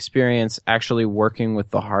don't have experience actually working with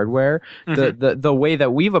the hardware. The way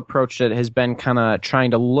that we've approached it has been kind of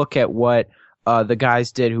trying to look at what the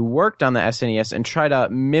guys did who worked on the SNES and try to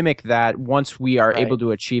mimic that once we are able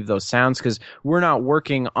to achieve those sounds, because we're not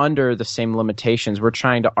working under the same limitations. We're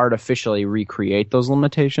trying to artificially recreate those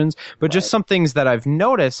limitations. But just some things that I've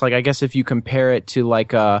noticed, I guess if you compare it to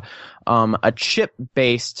a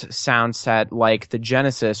chip-based sound set like the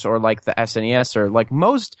Genesis or like the SNES or like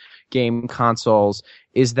most game consoles,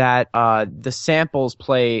 is that the samples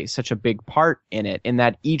play such a big part in it, in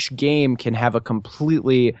that each game can have a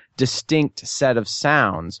completely distinct set of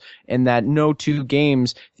sounds, and that no two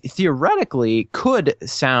games theoretically could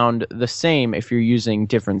sound the same if you're using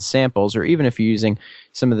different samples, or even if you're using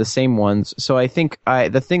some of the same ones. So I think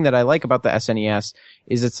the thing that I like about the SNES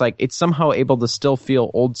is it's somehow able to still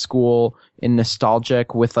feel old school and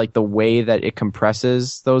nostalgic with the way that it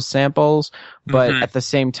compresses those samples, but at the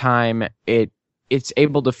same time it's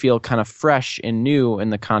able to feel kind of fresh and new in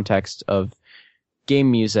the context of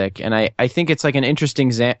game music. And I think it's an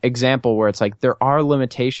interesting example where it's there are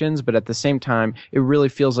limitations, but at the same time it really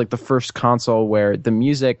feels like the first console where the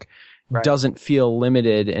music doesn't feel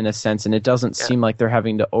limited in a sense, and it doesn't seem like they're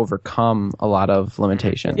having to overcome a lot of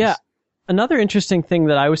limitations. Yeah. Another interesting thing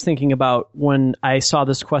that I was thinking about when I saw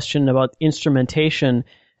this question about instrumentation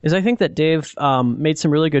is I think that Dave made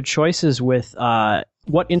some really good choices with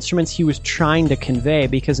what instruments he was trying to convey,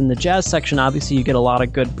 because in the jazz section, obviously, you get a lot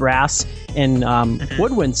of good brass and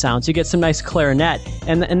woodwind sounds. You get some nice clarinet,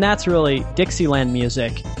 and that's really Dixieland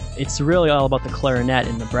music. it's really all about the clarinet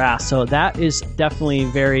and the brass. So that is definitely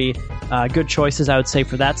very good choices, I would say,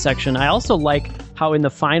 for that section. I also like how in the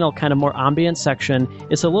final kind of more ambient section,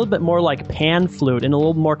 it's a little bit more like pan flute and a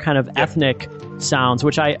little more kind of ethnic sounds,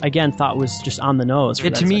 which I, again, thought was just on the nose.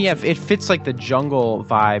 To me, it fits like the jungle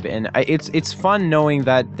vibe, and it's fun knowing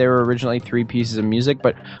that there were originally 3 pieces of music,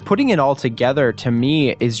 but putting it all together, to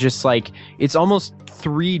me, is just like, it's almost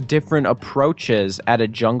 3 different approaches at a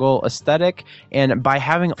jungle aesthetic, and by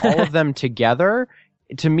having all of them together,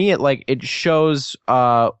 to me, it shows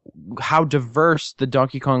how diverse the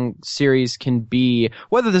Donkey Kong series can be.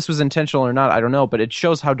 Whether this was intentional or not, I don't know, but it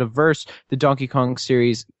shows how diverse the Donkey Kong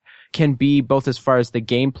series can be, both as far as the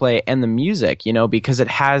gameplay and the music, because it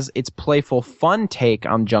has its playful, fun take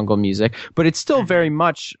on jungle music, but it's still very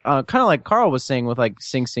much kind of like Carl was saying with like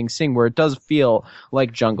Sing Sing Sing, where it does feel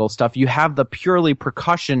like jungle stuff. You have the purely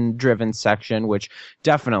percussion-driven section, which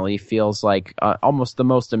definitely feels like almost the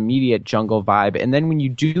most immediate jungle vibe. And then when you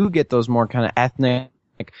do get those more kind of ethnic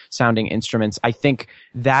sounding instruments, I think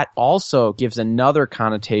that also gives another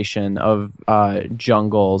connotation of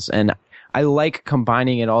jungles, and I like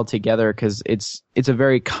combining it all together because it's a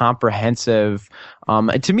very comprehensive.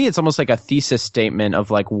 To me, it's almost like a thesis statement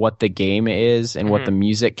of like what the game is and what the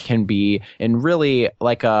music can be, and really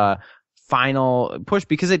like a final push,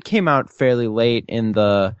 because it came out fairly late in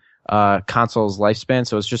the console's lifespan.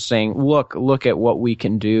 So it's just saying, look at what we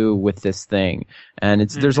can do with this thing, and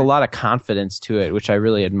there's a lot of confidence to it, which I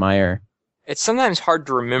really admire. It's sometimes hard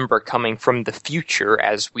to remember coming from the future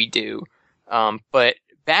as we do, but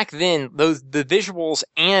back then, the visuals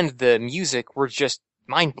and the music were just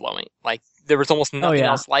mind-blowing. Like, there was almost nothing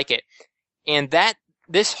else like it. And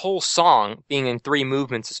this whole song, being in 3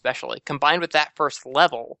 movements especially, combined with that first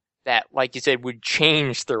level that, like you said, would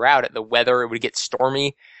change throughout it, the weather, it would get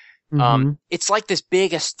stormy. It's like this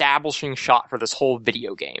big establishing shot for this whole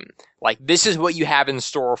video game. Like, this is what you have in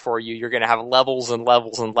store for you. You're going to have levels and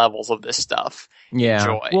levels and levels of this stuff. Yeah.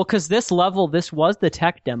 Enjoy. Well, because this was the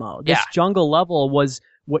tech demo. This jungle level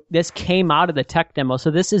this came out of the tech demo, so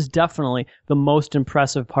this is definitely the most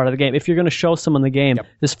impressive part of the game. If you're going to show someone the game,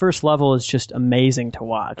 this first level is just amazing to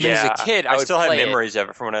watch. As a kid, I still have memories of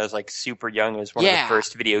it from when I was like super young. It was one of the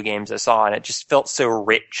first video games I saw, and it just felt so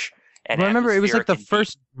rich. And I remember it was like the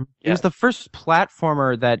first. It was the first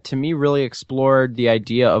platformer that, to me, really explored the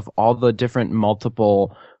idea of all the different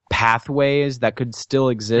multiple pathways that could still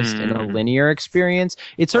exist in a linear experience.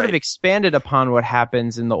 It sort of expanded upon what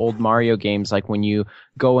happens in the old Mario games, like when you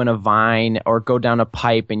go in a vine or go down a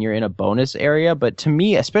pipe and you're in a bonus area. But to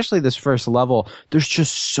me, especially this first level, there's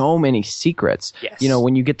just so many secrets. Yes.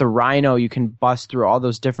 When you get the rhino, you can bust through all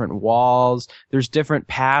those different walls. There's different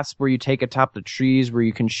paths where you take atop the trees where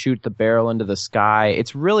you can shoot the barrel into the sky.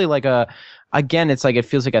 It's really like it's like, it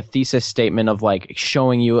feels like a thesis statement of like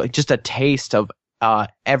showing you just a taste of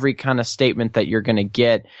every kind of statement that you're going to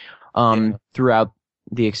get throughout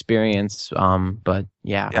the experience. But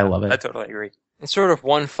I love it. I totally agree. And sort of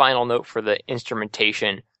one final note for the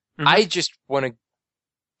instrumentation. I just want to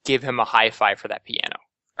give him a high five for that piano.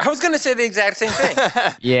 I was going to say the exact same thing.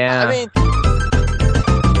 Yeah. I mean,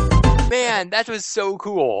 man, that was so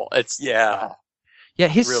cool. Yeah,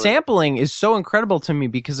 his really sampling is so incredible to me,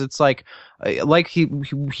 because it's like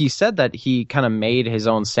he said that he kind of made his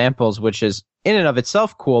own samples, which is in and of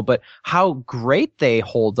itself cool, but how great they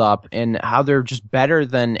hold up and how they're just better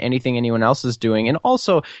than anything anyone else is doing. And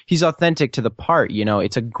also, he's authentic to the part,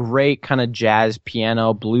 it's a great kind of jazz,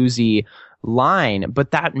 piano, bluesy line,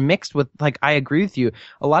 but that mixed with, like, I agree with you,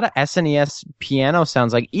 a lot of SNES piano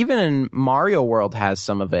sounds, like even in Mario World has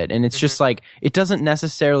some of it, and it's just like, it doesn't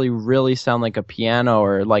necessarily really sound like a piano,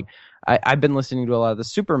 or like, I've been listening to a lot of the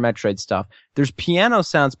Super Metroid stuff. There's piano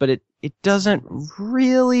sounds, but it doesn't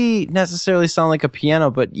really necessarily sound like a piano.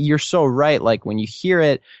 But you're so right. Like when you hear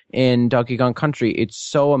it in Donkey Kong Country, it's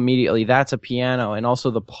so immediately, that's a piano. And also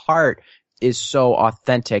the part is so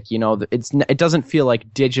authentic. It doesn't feel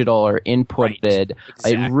like digital or inputted. Right.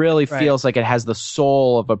 Exactly. It really feels like it has the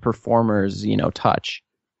soul of a performer's, touch.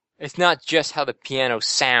 It's not just how the piano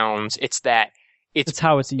sounds, it's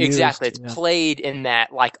how it's used. Exactly. It's played in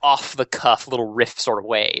that, like, off-the-cuff little riff sort of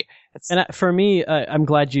way. And for me, I'm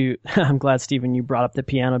glad Stephen, you brought up the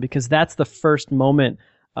piano, because that's the first moment.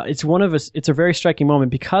 It's a very striking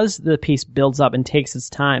moment, because the piece builds up and takes its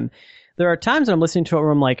time. There are times when I'm listening to it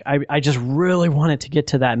where I'm like, I just really wanted to get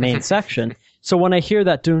to that main section. So when I hear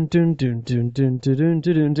that dun dun dun dun dun dun dun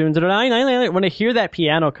dun dun dun, when I hear that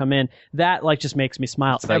piano come in, that like just makes me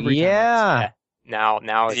smile every time. Yeah. Now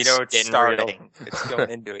it's it's getting starting. real. It's going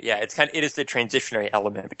into it. Yeah, it is the transitionary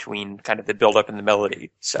element between kind of the build up and the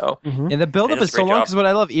melody. So And the build It up does is a so great long job. because what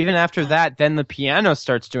I love, even after that, then the piano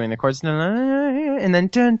starts doing the chords, and then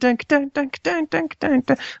dun dun dun dun dun dun dun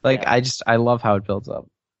dun. Like Yeah. I love how it builds up.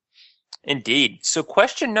 Indeed. So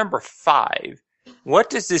question number 5. What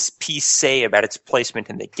does this piece say about its placement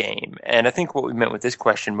in the game? And I think what we meant with this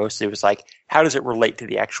question mostly was like, how does it relate to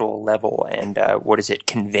the actual level, and what is it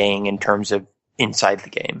conveying in terms of inside the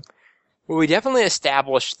game? Well, we definitely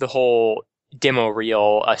established the whole demo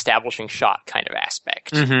reel establishing shot kind of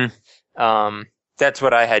aspect. Mm-hmm. That's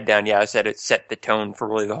what I had down. Yeah, I said it set the tone for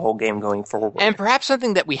really the whole game going forward. And perhaps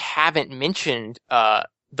something that we haven't mentioned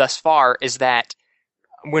thus far is that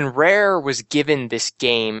when Rare was given this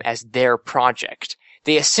game as their project,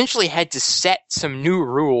 they essentially had to set some new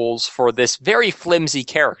rules for this very flimsy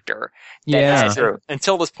character that Yeah. has,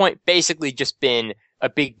 until this point, basically just been a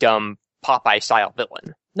big, dumb Popeye-style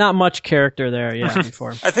villain. Not much character there, yeah,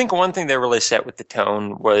 before. I think one thing they really set with the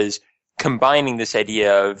tone was combining this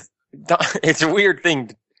idea of it's a weird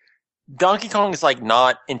thing. Donkey Kong is like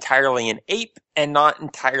not entirely an ape and not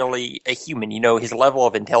entirely a human. You know, his level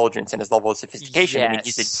of intelligence and his level of sophistication. I mean,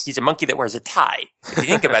 Yes. he's a monkey that wears a tie. If you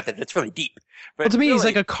think about that, it's really deep. But Well, to me, he's really-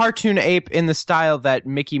 like a cartoon ape in the style that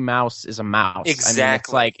Mickey Mouse is a mouse. I mean, it's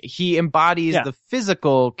Exactly. like he embodies Yeah. the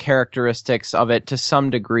physical characteristics of it to some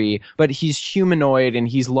degree, but he's humanoid and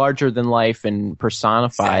he's larger than life and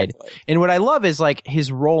personified. Exactly. And what I love is like his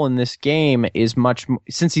role in this game is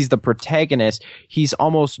since he's the protagonist, he's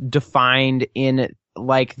almost defined in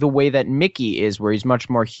like the way that Mickey is, where he's much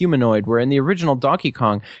more humanoid, where in the original Donkey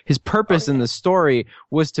Kong, his purpose in the story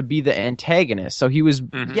was to be the antagonist. So he was,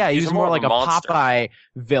 Mhm. he He's was more more of like a a monster. Popeye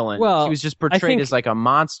villain. Well, he was just I portrayed think as like a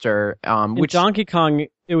monster, In which Donkey Kong,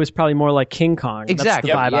 it was probably more like King Kong. Exactly,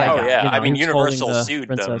 That's the vibe yeah. I Oh, got. yeah. You know, I mean, he was holding Universal the sued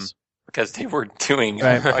them. princess. Because they were doing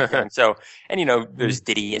Right. fucking so, and you know, there's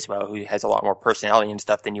Diddy as well, who has a lot more personality and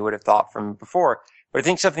stuff than you would have thought from before. But I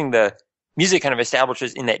think something the music kind of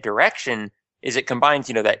establishes in that direction is it combines,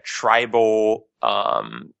 you know, that tribal,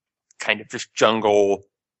 kind of just jungle,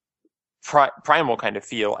 primal kind of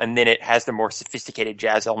feel, and then it has the more sophisticated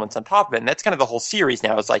jazz elements on top of it. And that's kind of the whole series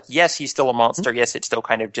now. It's like, yes, he's still a monster. Yes, it's still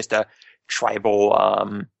kind of just a tribal,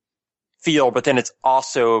 feel, but then it's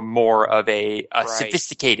also more of a Right.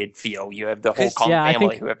 sophisticated feel. You have the whole 'Cause, Kong yeah, I family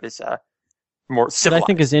think- who have this more What civilized. I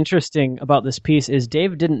think is interesting about this piece is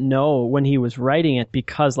Dave didn't know when he was writing it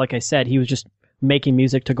because, like I said, he was just making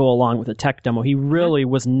music to go along with a tech demo. He really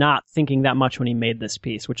was not thinking that much when he made this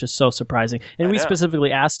piece, which is so surprising. And I we know.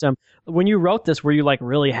 specifically asked him, when you wrote this, were you like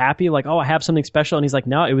really happy? Like, oh, I have something special? And he's like,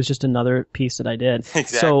 no, it was just another piece that I did.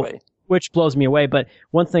 Exactly. So, which blows me away. But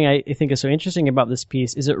one thing I think is so interesting about this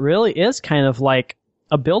piece is it really is kind of like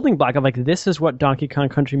a building block of like, this is what Donkey Kong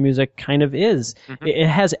Country music kind of is. Mhm. It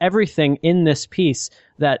has everything in this piece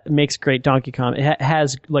that makes great Donkey Kong. It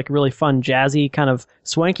has like really fun, jazzy, kind of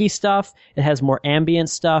swanky stuff. It has more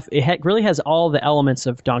ambient stuff. It really has all the elements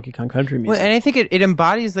of Donkey Kong Country music. Well, and I think it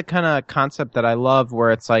embodies the kind of concept that I love,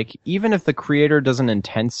 where it's like, even if the creator doesn't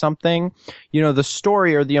intend something, you know, the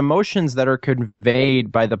story or the emotions that are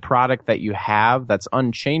conveyed by the product that you have that's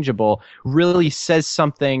unchangeable really says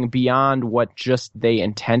something beyond what just they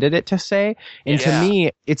intended it to say. And Yeah. to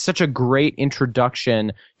me, it's such a great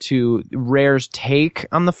introduction to Rare's take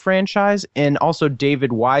on the franchise, and also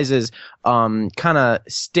David Wise's kind of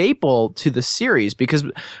staple to the series, because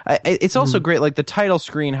it's also great, like the title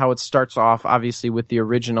screen, how it starts off obviously with the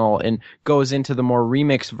original and goes into the more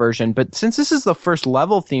remixed version. But since this is the first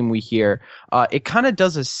level theme we hear, it kind of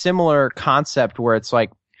does a similar concept where it's like,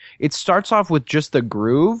 it starts off with just the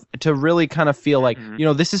groove to really kind of feel like, Mhm. you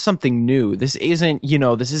know, this is something new. This isn't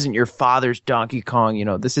your father's Donkey Kong. You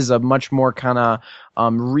know, this is a much more kind of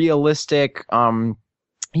realistic,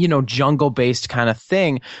 jungle-based kind of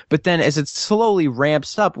thing. But then as it slowly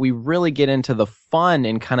ramps up, we really get into the fun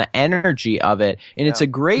and kind of energy of it. And it's a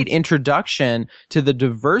great introduction to the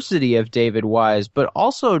diversity of David Wise, but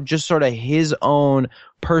also just sort of his own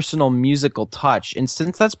personal musical touch. And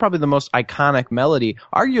since that's probably the most iconic melody,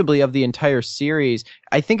 arguably, of the entire series,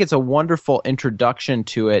 I think it's a wonderful introduction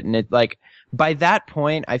to it. And it, like, by that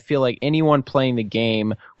point, I feel like anyone playing the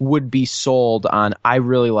game would be sold on, I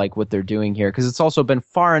really like what they're doing here. Because it's also been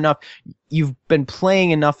far enough, you've been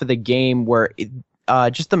playing enough of the game where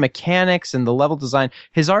just the mechanics and the level design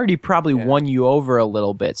has already probably won you over a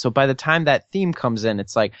little bit. So by the time that theme comes in,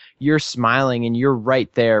 it's like you're smiling and you're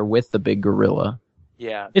right there with the big gorilla.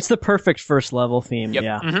 Yeah. It's the perfect first level theme. Yep.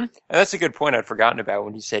 Yeah. Mm-hmm. And that's a good point I'd forgotten about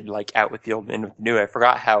when you said like out with the old, in with the new. I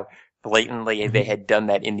forgot how blatantly they had done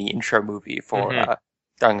that in the intro movie for Mhm.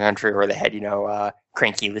 Donkey Country, where they had,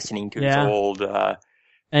 cranky listening to Yeah. his old.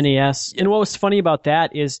 NES. Yeah. And what was funny about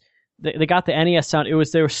that is they got the NES sound.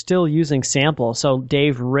 They were still using samples. So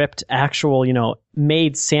Dave ripped actual,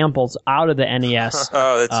 made samples out of the NES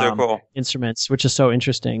Oh, that's so cool. instruments, which is so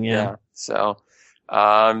interesting. Yeah. So,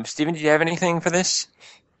 Steven, did you have anything for this?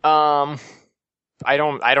 I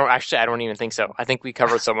don't even think so. I think we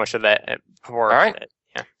covered so much of that before. All right.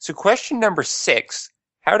 Yeah. So, question number 6: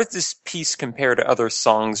 how does this piece compare to other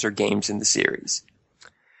songs or games in the series?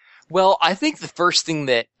 Well, I think the first thing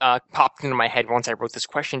that popped into my head once I wrote this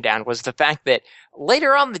question down was the fact that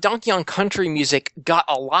later on the Donkey Kong Country music got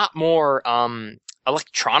a lot more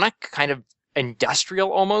electronic, kind of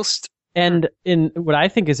industrial almost. And in what I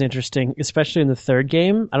think is interesting, especially in the third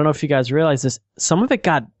game, I don't know if you guys realize this, some of it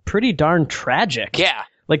got pretty darn tragic. Yeah.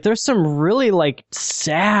 Like there's some really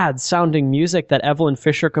sad sounding music that Evelyn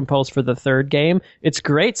Fisher composed for the third game. It's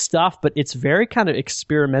great stuff, but it's very kind of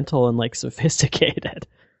experimental and sophisticated.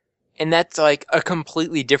 And that's a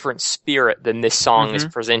completely different spirit than this song is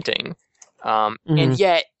presenting. And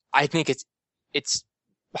yet, I think it's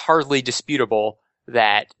hardly disputable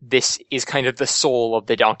that this is kind of the soul of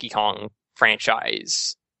the Donkey Kong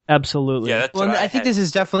franchise. Absolutely. Yeah, that's Well, what I think this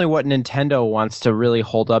is definitely what Nintendo wants to really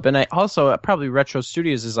hold up. And I also, probably Retro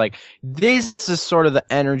Studios is this is sort of the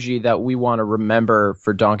energy that we want to remember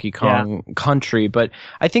for Donkey Kong Country. But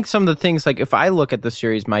I think some of the things, if I look at the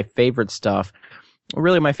series, my favorite stuff,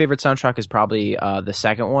 really, my favorite soundtrack is probably the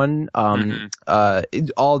second one.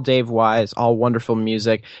 All Dave Wise, all wonderful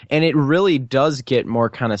music, and it really does get more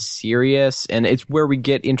kind of serious, and it's where we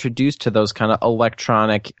get introduced to those kind of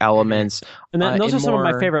electronic elements. And those in are some of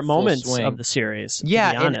my more favorite full moments swing. of the series.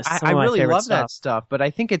 Yeah, to be honest. and Some I of my really favorite love that stuff, but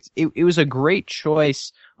I think it was a great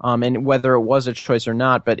choice, and whether it was a choice or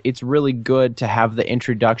not, but it's really good to have the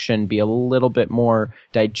introduction be a little bit more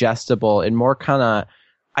digestible and more kind of,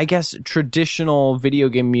 I guess, traditional video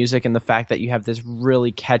game music, and the fact that you have this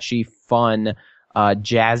really catchy, fun,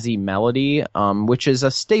 jazzy melody, which is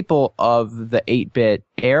a staple of the 8-bit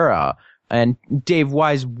era. And Dave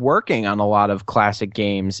Wise working on a lot of classic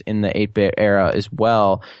games in the 8-bit era as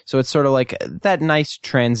well. So it's sort of that nice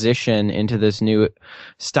transition into this new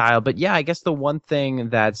style. But yeah, I guess the one thing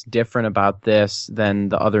that's different about this than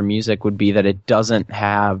the other music would be that it doesn't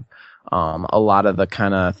have a lot of the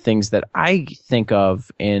kind of things that I think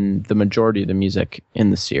of in the majority of the music in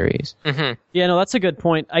the series. Mm-hmm. Yeah, no, that's a good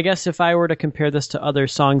point. I guess if I were to compare this to other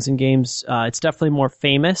songs and games, it's definitely more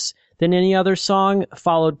famous than any other song,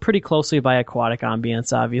 followed pretty closely by Aquatic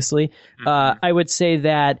Ambience, obviously. I would say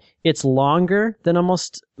that it's longer than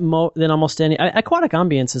almost any. Aquatic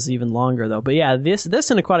Ambience is even longer, though. But yeah, this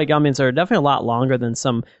and Aquatic Ambience are definitely a lot longer than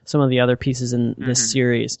some of the other pieces in this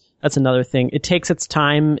series. That's another thing. It takes its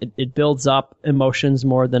time. It builds up emotions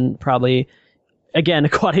more than probably. Again,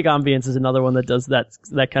 Aquatic Ambience is another one that does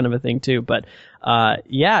that kind of a thing too. But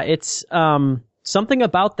yeah, it's something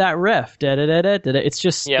about that riff. It's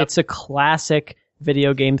just it's a classic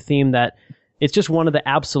video game theme that it's just one of the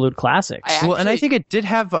absolute classics. And I think it did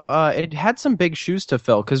have it had some big shoes to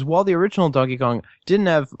fill, because while the original Donkey Kong didn't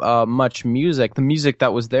have much music, the music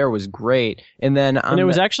that was there was great. And then it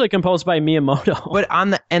was actually composed by Miyamoto. But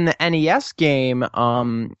in the NES game,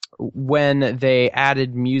 when they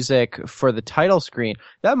added music for the title screen,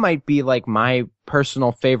 that might be my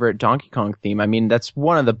personal favorite Donkey Kong theme. I mean, that's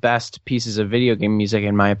one of the best pieces of video game music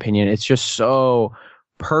in my opinion. It's just so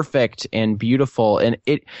perfect and beautiful. And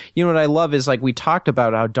what I love is we talked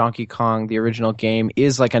about how Donkey Kong, the original game,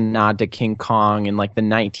 is a nod to King Kong and the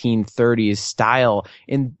 1930s style.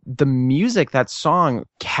 And the music, that song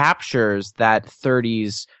captures that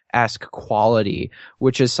 30s-esque quality,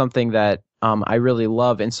 which is something that I really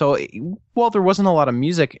love. And so while there wasn't a lot of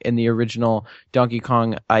music in the original Donkey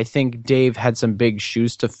Kong, I think Dave had some big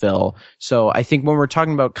shoes to fill. So I think when we're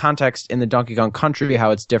talking about context in the Donkey Kong Country, how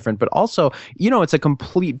it's different, but also, it's a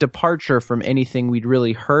complete departure from anything we'd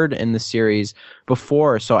really heard in the series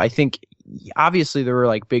before. So I think obviously there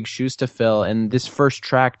were big shoes to fill, and this first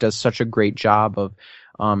track does such a great job of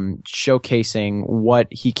showcasing what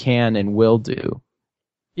he can and will do.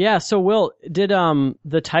 Yeah, so Will, did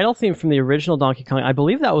the title theme from the original Donkey Kong, I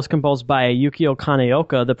believe that was composed by Yukio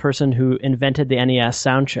Kaneoka, the person who invented the NES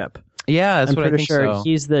sound chip. Yeah, that's what I think. I'm pretty sure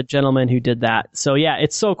he's the gentleman who did that. So yeah,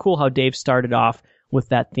 it's so cool how Dave started off with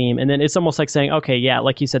that theme. And then it's almost like saying, okay, yeah,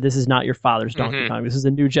 like you said, this is not your father's Donkey Kong. This is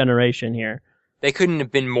a new generation here. They couldn't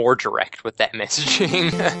have been more direct with that messaging.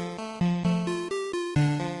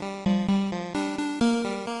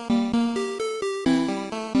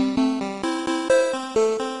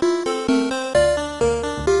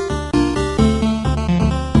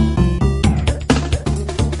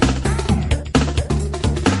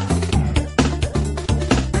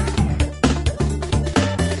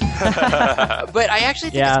 But I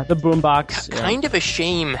actually think Yeah, the boombox. it's kind of a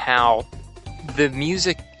shame how the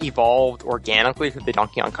music evolved organically through the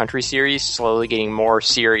Donkey Kong Country series, slowly getting more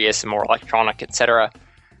serious and more electronic, etc.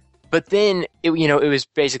 But then, it was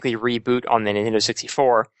basically reboot on the Nintendo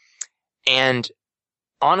 64, and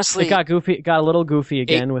honestly, It got goofy. It got a little goofy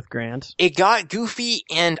again with Grant. it got goofy,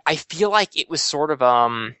 and I feel like it was sort of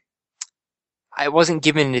I wasn't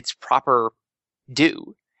given its proper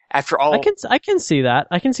due. After all, I can see that.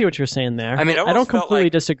 I can see what you're saying there. I mean, it I don't almost felt completely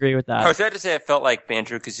like- disagree with I that. was about to say it felt like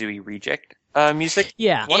Banjo-Kazooie reject music.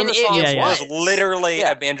 Yeah. One of the And it songs was. was literally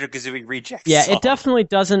Yeah. a Banjo-Kazooie reject Yeah, song. it definitely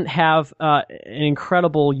doesn't have an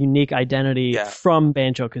incredible, unique identity Yeah. from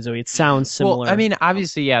Banjo-Kazooie. It sounds similar. Well, I mean,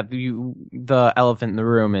 obviously, yeah, the elephant in the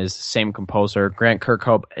room is same composer. Grant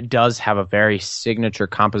Kirkhope does have a very signature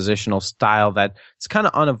compositional style that it's kind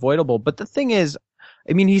of unavoidable. But the thing is,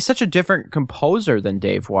 I mean, he's such a different composer than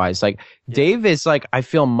Dave Wise. Like, Dave is like, I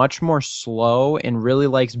feel much more slow and really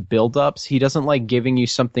likes build-ups. He doesn't like giving you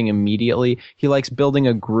something immediately. He likes building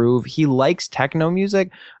a groove. He likes techno music.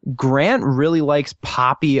 Grant really likes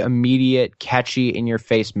poppy, immediate, catchy,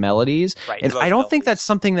 in-your-face melodies. Right. And He loves I don't think melodies. that's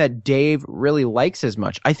something that Dave really likes as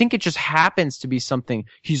much. I think it just happens to be something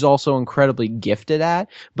he's also incredibly gifted at.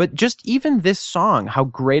 But just even this song, how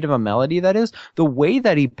great of a melody that is, the way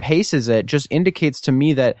that he paces it just indicates to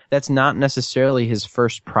me that that's not necessarily his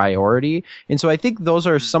first priority. And so I think those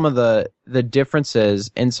are some of the differences.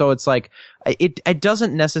 And so it's like, it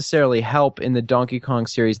doesn't necessarily help in the Donkey Kong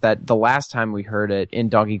series that the last time we heard it in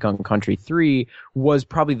Donkey Kong Country 3 was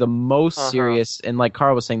probably the most serious and, like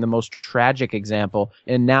Carl was saying, the most tragic example.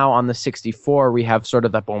 And now on the 64, we have sort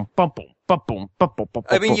of that boom, boom, boom, boom, boom, boom, boom, boom.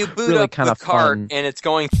 I mean, you boot really up kind the of cart, fun. and it's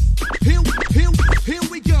going. Here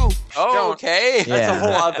we go. Oh, Don't- okay. That's Yeah. a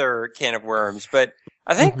whole other can of worms. But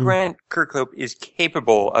I think Grant Kirkhope is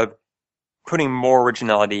capable of putting more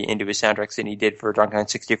originality into his soundtracks than he did for Donkey Kong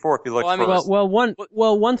 64. If you look Well, I mean,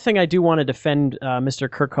 for one thing I do want to defend Mr.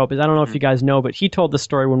 Kirkhope is, I don't know if you guys know, but he told the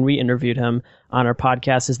story when we interviewed him on our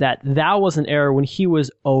podcast, is that was an era when he was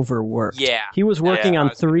overworked. Yeah. He was working Yeah, I on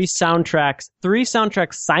was three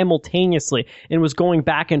soundtracks simultaneously and was going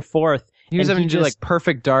back and forth. He was and having to do like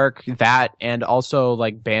Perfect Dark, that, and also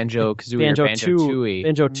like Banjo-Kazooie or Banjo-Tooie.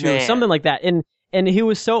 Banjo 2, Man. something like that. And he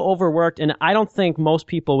was so overworked, and I don't think most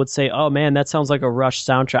people would say, "Oh man, that sounds like a Rush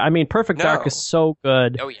soundtrack." I mean, Perfect No. Dark is so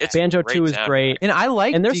good. Oh, yeah. It's a Banjo great 2 is soundtrack. great. And I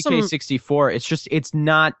like And there's DK64. It's just it's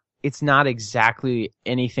not exactly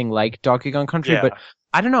anything like Donkey Kong Country, Yeah. but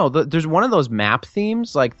I don't know. There's one of those map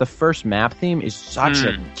themes. Like the first map theme is such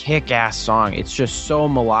a kick-ass song. It's just so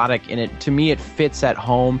melodic, and to me it fits at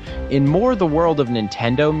home in more the world of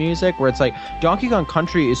Nintendo music, where it's like Donkey Kong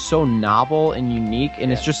Country is so novel and unique,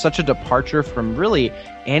 and it's just such a departure from really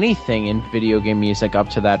anything in video game music up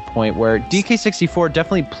to that point, where DK64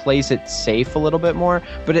 definitely plays it safe a little bit more,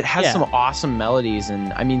 but it has Yeah. some awesome melodies,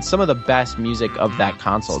 and I mean some of the best music of that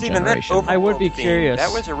console Steven, that generation. I would be overworld theme, curious.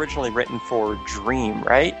 That was originally written for Dream,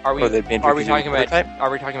 right? Are we? Or the Banjo Are we Kazooie talking about? prototype?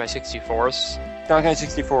 Are we talking about 64s? Donkey Kong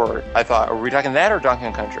 64? I thought. Are we talking that or Donkey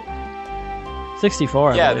Kong Country?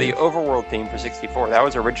 64. I Yeah, believe. the overworld theme for 64. That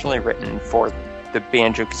was originally written for the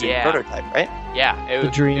Banjo Kazooie Yeah. prototype, right? Yeah, The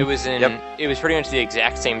Dream. It was in. Yep. It was pretty much the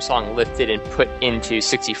exact same song lifted and put into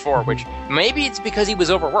 64, which maybe it's because he was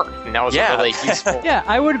overworked, and that was Yeah. a really useful. Yeah,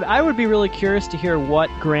 I would be really curious to hear what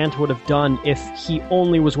Grant would have done if he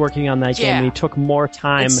only was working on that game Yeah. and he took more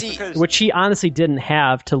time, And see- Because- which he honestly didn't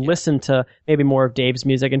have, to listen to maybe more of Dave's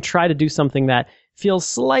music and try to do something that feels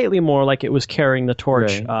slightly more like it was carrying the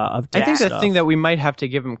torch Right. of I Dave's think the stuff. thing that we might have to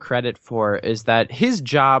give him credit for is that his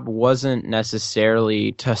job wasn't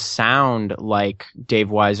necessarily to sound like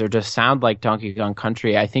Dave Wise or to sound like Donkey Kong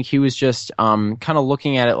Country. I think he was just kind of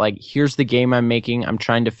looking at it like, here's the game I'm making. I'm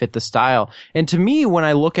trying to fit the style. And to me, when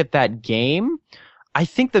I look at that game, I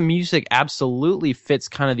think the music absolutely fits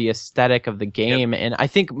kind of the aesthetic of the game. And I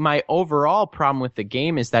think my overall problem with the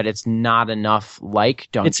game is that it's not enough like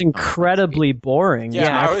Donkey it's Kong Country. incredibly boring. Yeah, is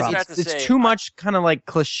my I was problem. about to It's say, too much kind of like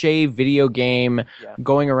cliche video game Yeah.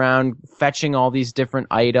 going around fetching all these different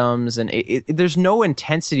items, and there's no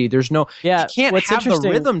intensity. There's no Yeah, you can't what's have the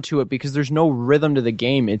interesting- rhythm to it because there's no rhythm to the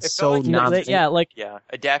game. It's It felt so like you- not. Yeah, like Yeah,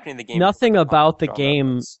 adapting the game. nothing to the about the genre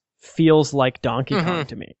game was- feels like Donkey Kong Mhm.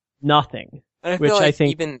 to me. Nothing. And I Which feel I like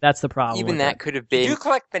think even that's the problem. even with that it. could have You been. do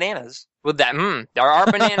collect bananas. Well, that there are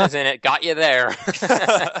bananas in it. Got you there.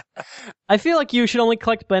 I feel like you should only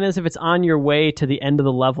collect bananas if it's on your way to the end of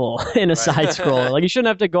the level in a side scroller. Like you shouldn't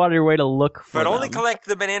have to go out of your way to look for But only them. collect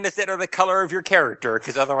the bananas that are the color of your character,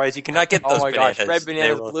 because otherwise you cannot get those Oh my bananas. gosh! Red They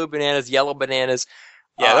bananas, will- blue bananas, yellow bananas.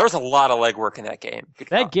 Yeah, there was a lot of legwork in that game. Good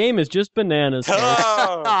That call. game is just bananas. folks.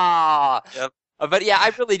 Oh! Ah, Yep. But yeah,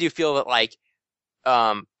 I really do feel that like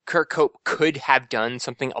Kurt Cope could have done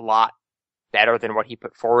something a lot better than what he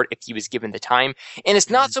put forward if he was given the time. And it's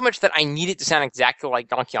not so much that I need it to sound exactly like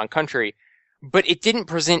Donkey Kong Country, but it didn't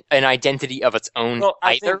present an identity of its own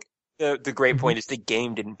either. The great point is the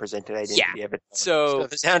game didn't present an identity of its own. So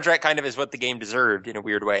the soundtrack kind of is what the game deserved in a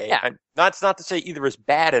weird way. Yeah. That's not to say either is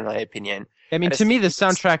bad in my opinion. I mean, to me, the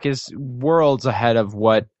soundtrack is worlds ahead of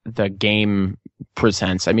what the game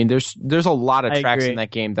presents. I mean, there's a lot of tracks in that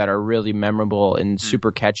game that are really memorable and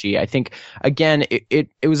super catchy. I think, again, it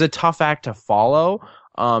was a tough act to follow.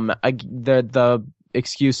 The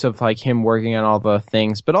excuse of like him working on all the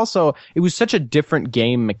things, but also it was such a different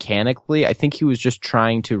game mechanically. I think he was just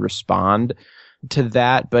trying to respond to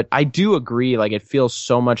that. But I do agree, like it feels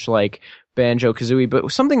so much like Banjo-Kazooie. But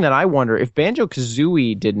something that I wonder, if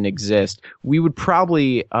Banjo-Kazooie didn't exist, we would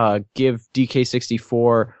probably give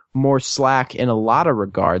DK64 more slack in a lot of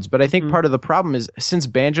regards. But I think part of the problem is since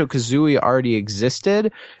Banjo-Kazooie already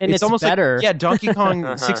existed, and it's almost better. Like, Donkey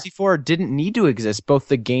Kong 64 didn't need to exist. Both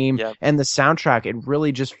the game and the soundtrack, it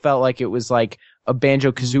really just felt like it was like a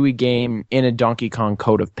Banjo-Kazooie game in a Donkey Kong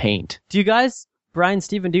coat of paint. Do you guys, Brian,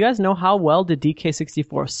 Steven, do you guys know how well did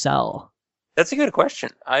DK64 sell? That's a good question.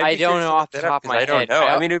 I don't know off the top of my head. I don't know.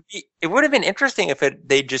 I mean, it would have been interesting if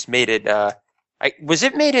they just made it.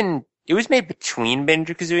 It was made between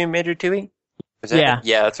Banjo-Kazooie and Banjo-Tooie?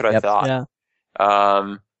 Yeah, that's what I thought.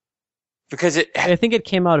 Yeah. Because I think it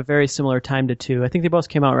came out a very similar time to 2. I think they both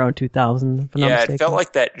came out around 2000. If I'm not mistaken. It felt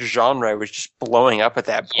like that genre was just blowing up at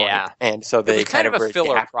that point. Yeah. And so they it was kind of a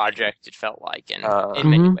filler project, it felt like, in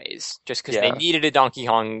many ways. Just because they needed a Donkey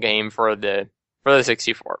Kong game for the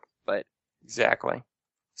 64. But exactly.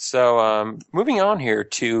 So moving on here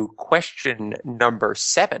to question number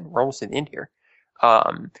 7. We're almost at the end here.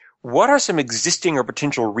 What are some existing or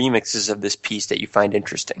potential remixes of this piece that you find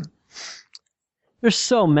interesting? There's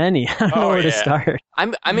so many. I don't know where to start.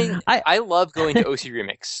 I love going to OC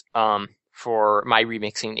Remix for my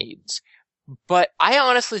remixing needs, but I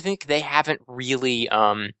honestly think they haven't really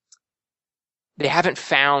they haven't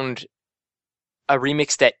found a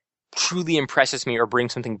remix that truly impresses me or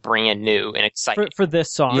brings something brand new and exciting for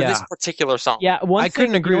this song. For this particular song. Yeah, I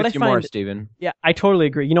couldn't agree with you more, Steven. Yeah, I totally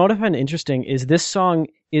agree. You know what I find interesting is this song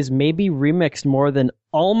is maybe remixed more than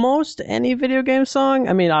almost any video game song.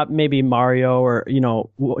 I mean, maybe Mario or,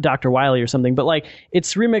 Dr. Wily or something, but like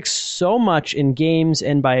it's remixed so much in games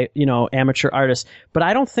and by, amateur artists, but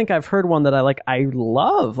I don't think I've heard one that I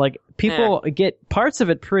love. Like people get parts of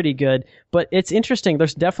it pretty good, but it's interesting.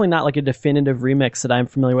 There's definitely not like a definitive remix that I'm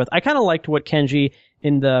familiar with. I kind of liked what Kenji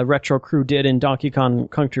in the Retro Crew did in Donkey Kong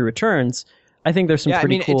Country Returns. I think there's some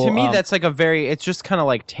pretty cool. To me, that's like it's just kind of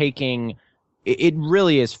like taking. It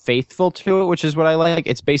really is faithful to it, which is what I like.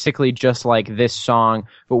 It's basically just like this song,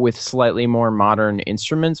 but with slightly more modern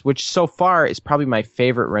instruments, which so far is probably my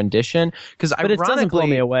favorite rendition. But it doesn't blow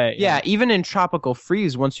me away. Yeah, even in Tropical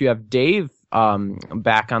Freeze, once you have Dave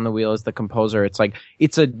back on the wheel as the composer, it's like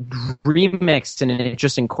it's a remix and it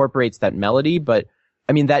just incorporates that melody. But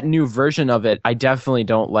I mean, that new version of it, I definitely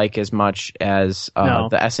don't like as much as the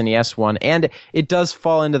SNES one. And it does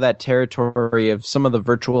fall into that territory of some of the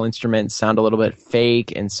virtual instruments sound a little bit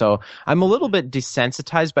fake. And so I'm a little bit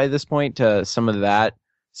desensitized by this point to some of that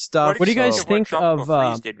stuff. What do you guys think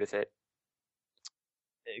of did with it?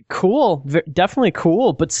 Cool, definitely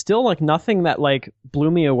cool, but still like nothing that like blew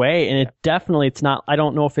me away. And it's not. I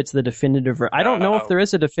don't know if it's the definitive. I don't know if there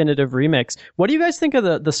is a definitive remix. What do you guys think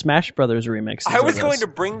of the Smash Brothers remix? I was going to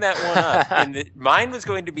bring that one up, and mine was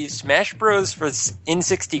going to be Smash Bros for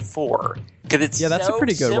N64 because it's that's a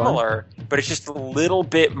pretty good similar, but it's just a little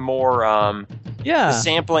bit more. The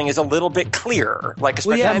sampling is a little bit clearer.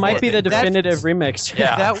 That might be the definitive remix.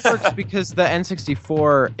 Yeah, that works because the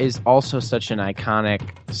N64 is also such an iconic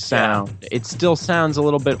sound. Yeah. It still sounds a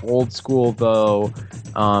little bit old school though.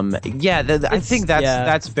 I think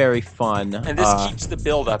that's very fun. And this keeps the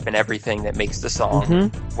build up and everything that makes the song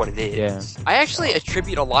what it is. I actually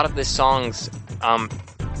attribute a lot of this song's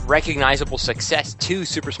recognizable success to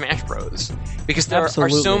Super Smash Bros. Because there are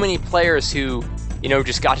so many players who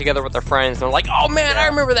just got together with their friends and they're like, oh man, I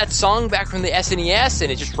remember that song back from the SNES,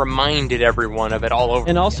 and it just reminded everyone of it all over.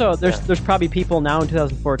 And also, there's probably people now in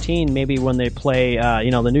 2014, maybe when they play,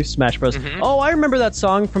 the new Smash Bros. Oh, I remember that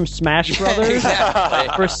song from Smash Brothers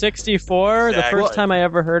for 64. The first time I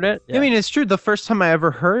ever heard it. Yeah. I mean, it's true. The first time I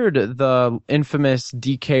ever heard the infamous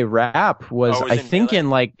DK rap was I think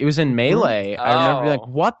it was in Melee. I remember being like,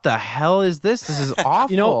 what the hell is this? This is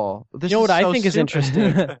awful. I think is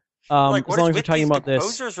interesting. As long as we're talking about this.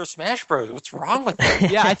 Composers for Smash Bros. What's wrong with them?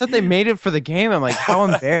 Yeah, I thought they made it for the game. I'm like, how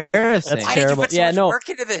embarrassing. That's terrible. Work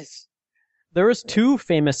into this. There was two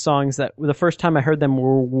famous songs that the first time I heard them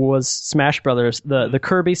was Smash Brothers. The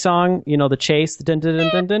Kirby song, the chase. The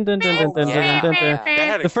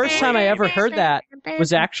first time I ever heard that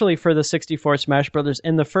was actually for the 64 Smash Brothers.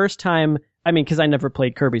 And the first time, because I never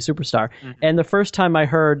played Kirby Superstar. Mm-hmm. And the first time I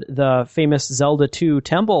heard the famous Zelda 2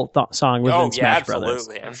 Temple song was in Smash Brothers.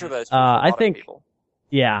 Absolutely. I'm sure that's for a lot of people.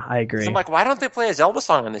 Yeah, I agree. So I'm like, why don't they play a Zelda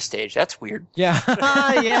song on this stage? That's weird. Yeah,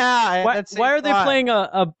 yeah. Why are they playing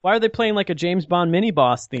Why are they playing like a James Bond mini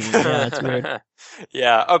boss theme? Yeah, that's weird.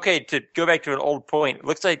 Yeah. Okay. To go back to an old point, it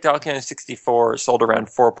looks like Donkey Kong 64 sold around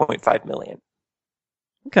 4.5 million.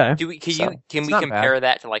 Okay. Can we compare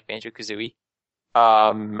that to like Banjo-Kazooie?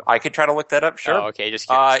 I could try to look that up. Sure. Oh, okay. Just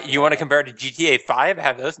kidding. You want to compare it to GTA 5?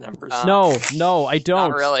 Have those numbers? No, I don't.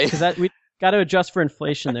 Not really. Because we got to adjust for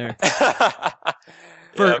inflation there.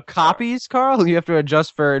 For copies, Carl? You have to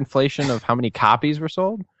adjust for inflation of how many copies were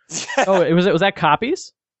sold? Was that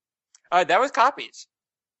copies? That was copies.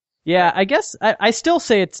 Yeah, I guess I still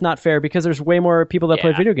say it's not fair because there's way more people that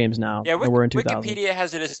play video games now than were in 2000. Wikipedia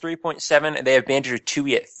has it as 3.7, and they have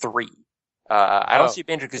Banjo-Tooie at 3. I don't see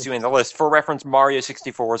Banjo-Kazooie in the list. For reference, Mario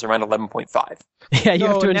 64 was around 11.5. Yeah, you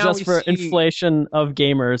have to adjust for inflation of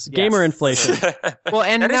gamers. Yes. Gamer inflation. Well,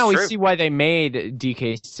 and now we see why they made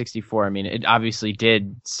DK64. It obviously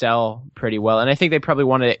did sell pretty well. And I think they probably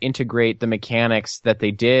wanted to integrate the mechanics that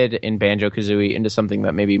they did in Banjo-Kazooie into something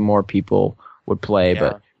that maybe more people would play. Yeah.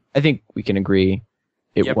 But I think we can agree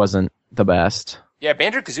it wasn't the best. Yeah,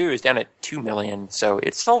 Banjo-Kazooie was down at 2 million, so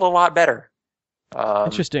it sold a lot better.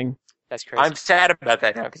 Interesting. That's crazy. I'm sad about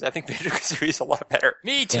that now because I think Banjo-Kazooie is a lot better.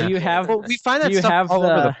 Me too. Do you have? Well, we find that stuff all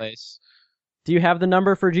over the place. Do you have the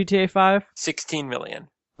number for GTA 5? 16 million.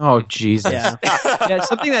 Oh, Jesus. Yeah.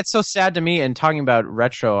 Something that's so sad to me, and talking about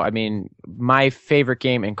retro, my favorite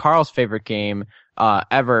game and Carl's favorite game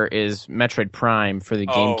ever is Metroid Prime for the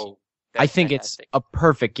GameCube. I think fantastic. It's a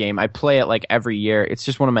perfect game. I play it like every year. It's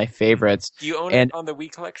just one of my favorites. Do you own it on the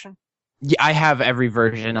Wii collection? Yeah, I have every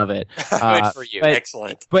version of it. Good for you.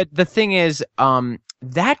 Excellent. But the thing is,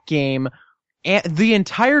 that game, the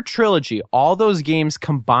entire trilogy, all those games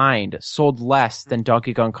combined, sold less than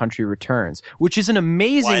Donkey Kong Country Returns, which is an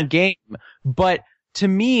amazing game. But to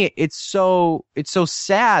me, it's so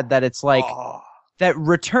sad that it's like that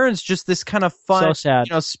Returns, just this kind of fun,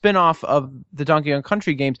 spin-off of the Donkey Kong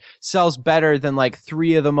Country games, sells better than like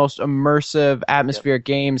 3 of the most immersive atmospheric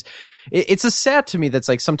games. It's a sad to me that's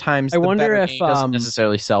like sometimes I wonder if doesn't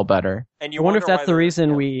necessarily sell better. And I wonder if that's the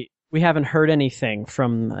reason we haven't heard anything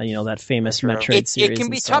from that famous Metroid series. It can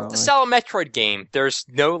be tough to sell a Metroid game. There's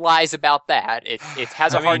no lies about that. It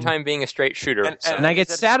has a hard time being a straight shooter. And I get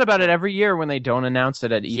sad about it every year when they don't announce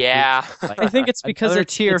it at E3. Yeah, I think it's because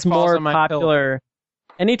it's more popular.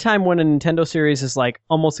 Anytime when a Nintendo series is like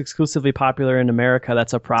almost exclusively popular in America,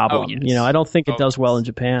 that's a problem. Oh, yes. I don't think it does well in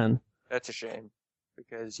Japan. That's a shame.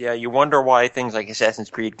 Because, you wonder why things like Assassin's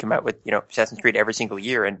Creed come out with, Assassin's Creed every single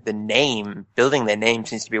year, and building the name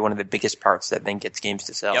seems to be one of the biggest parts that then gets games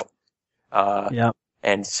to sell. Yep.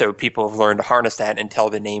 And so people have learned to harness that until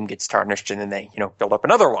the name gets tarnished, and then they, build up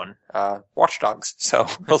another one, Watch Dogs. So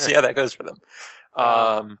we'll see how that goes for them.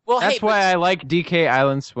 That's why I like DK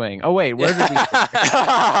Island Swing. Oh wait, where did we?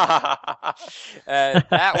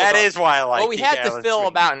 that is why I like. Well, we DK had to Island fill Swing.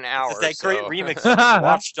 about an hour. It's that great remix of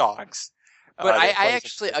Watch Dogs. But I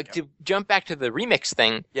actually, to jump back to the remix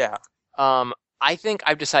thing, I think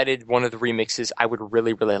I've decided one of the remixes I would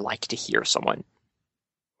really, really like to hear someone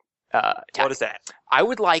what is that? I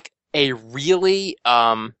would like a really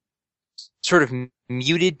sort of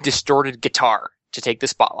muted, distorted guitar to take the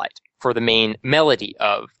spotlight for the main melody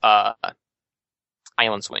of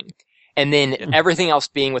Island Swing. And then everything else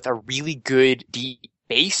being with a really good deep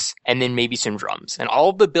bass and then maybe some drums. And all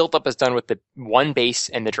of the build-up is done with the one bass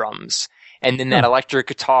and the drums. And then that electric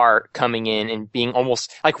guitar coming in and being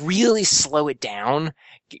almost like really slow it down,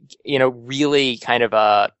 really kind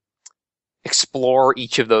of explore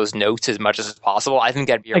each of those notes as much as possible. I think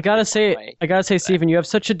that'd be. I gotta say, Stephen, you have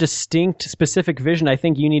such a distinct, specific vision. I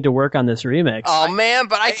think you need to work on this remix. Oh man,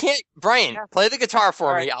 but I can't. Brian, play the guitar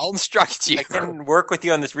for me. I'll instruct you. I can work with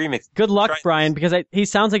you on this remix. Good luck, Brian, because he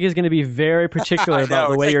sounds like he's going to be very particular about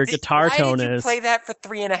the way your guitar tone Why did you is. play that for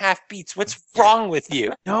 3.5 beats? What's wrong with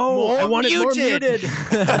you? No, I want it more muted.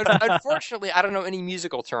 Unfortunately, I don't know any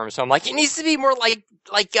musical terms, so I'm like, it needs to be more like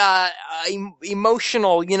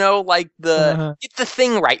emotional, like get the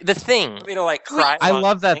thing right, the thing. You know, like cry. I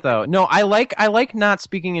love that though. No, I like not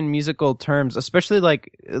speaking in musical terms, especially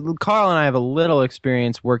like Carl and I have a little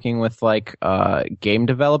experience working with like game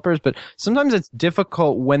developers, but sometimes it's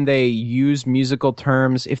difficult when they use musical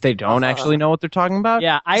terms if they don't actually know what they're talking about.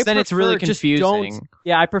 Yeah, then it's really just confusing.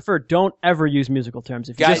 I prefer don't ever use musical terms.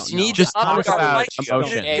 If you Guys, don't you know. need Just to talk understand about what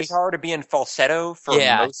emotion. Guitar to be in falsetto for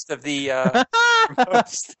Yeah. most of the.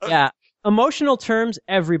 Yeah, emotional terms,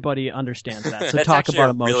 everybody understands that. So That's talk actually about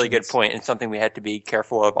a emotions. really good point, and something we had to be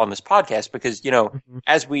careful of on this podcast because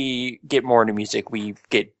as we get more into music, we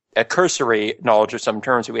get a cursory knowledge of some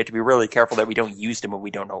terms, so we have to be really careful that we don't use them when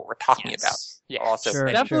we don't know what we're talking about. Yeah, Also, sure.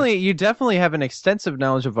 You definitely have an extensive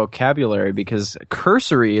knowledge of vocabulary because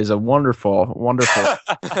cursory is a wonderful, wonderful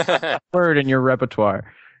word in your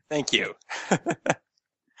repertoire. Thank you.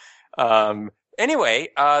 Anyway,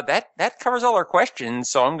 that covers all our questions,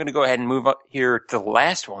 so I'm going to go ahead and move up here to the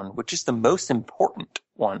last one, which is the most important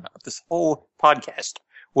one of this whole podcast.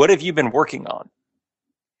 What have you been working on?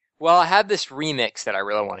 Well, I have this remix that I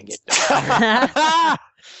really want to get done.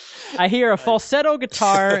 I hear a falsetto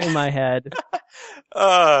guitar in my head.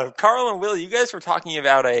 Carl and Will, you guys were talking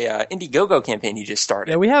about a Indiegogo campaign you just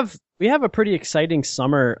started. Yeah, we have a pretty exciting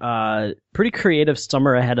summer, pretty creative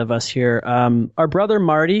summer ahead of us here. Our brother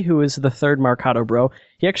Marty, who is the third Marcato bro,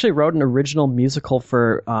 he actually wrote an original musical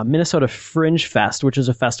for Minnesota Fringe Fest, which is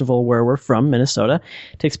a festival where we're from, Minnesota.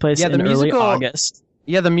 It takes place in early August.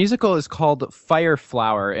 Yeah, the musical is called Fire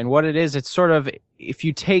Flower, and what it is, it's sort of, if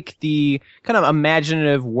you take the kind of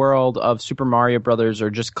imaginative world of Super Mario Brothers or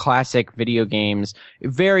just classic video games,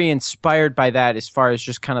 very inspired by that as far as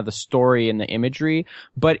just kind of the story and the imagery,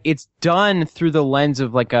 but it's done through the lens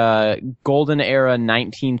of like a golden era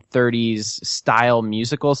 1930s style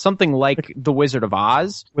musical, something like The Wizard of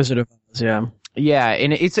Oz. Wizard of Oz, yeah. Yeah,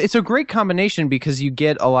 and it's a great combination because you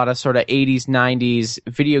get a lot of sort of 80s, 90s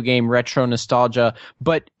video game retro nostalgia,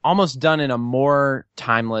 but almost done in a more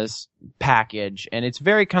timeless package. And it's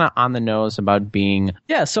very kind of on the nose about being.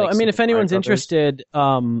 Yeah, so like I mean, if Super Mario anyone's Brothers. interested,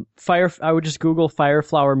 I would just Google Fire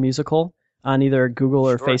Flower Musical on either Google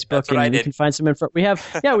or Sure, that's Facebook, what I and you did. can find some info. We have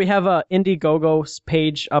a Indiegogo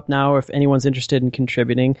page up now if anyone's interested in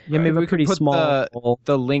contributing. Yeah, maybe we have we a pretty could put small.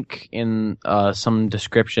 the link in some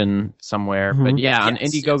description somewhere. Mhm. But yeah, on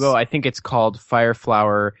Yes, Indiegogo, yes. I think it's called Fire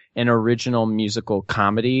Flower, an original musical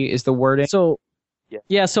comedy is the wording. So,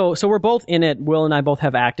 Yeah. so we're both in it. Will and I both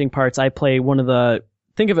have acting parts. I play one of the.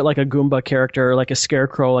 Think of it like a Goomba character, like a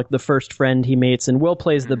scarecrow, like the first friend he meets, and Will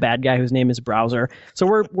plays the bad guy whose name is Browser. So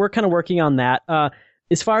we're kind of working on that.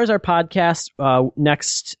 As far as our podcast,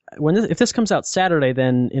 if this comes out Saturday,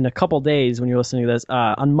 then in a couple days when you're listening to this,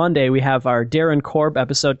 on Monday we have our Darren Korb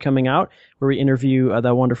episode coming out where we interview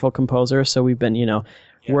the wonderful composer. So we've been,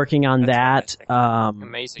 working on that. that's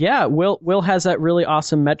Amazing. Yeah, Will has that really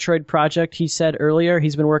awesome Metroid project he said earlier.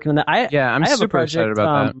 He's been working on that. I have a super project, excited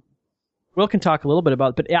about that. Will can talk a little bit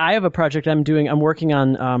about it, but yeah, I have a project I'm doing. I'm working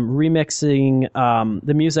on remixing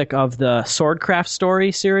the music of the Swordcraft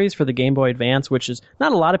Story series for the Game Boy Advance, which is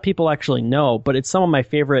not a lot of people actually know, but it's some of my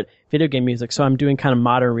favorite video game music. So I'm doing kind of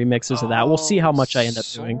modern remixes of that. We'll see how much I end up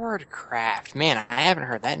doing. Swordcraft. Man, I haven't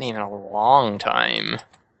heard that name in a long time.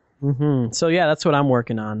 So yeah, that's what I'm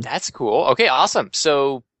working on. That's cool. Okay, awesome.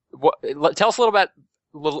 So, tell us a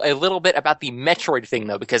little bit about the Metroid thing,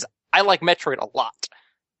 though, because I like Metroid a lot.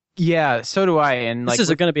 Yeah, so do I. And This like is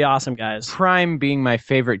going to be awesome, guys. Prime being my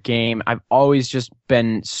favorite game, I've always just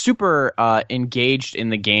been super engaged in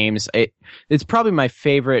the games. It's probably my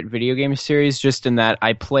favorite video game series, just in that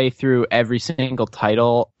I play through every single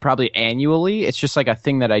title probably annually. It's just like a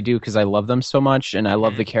thing that I do because I love them so much, and I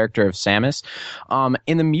love the character of Samus.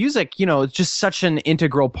 In the music, it's just such an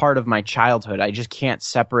integral part of my childhood. I just can't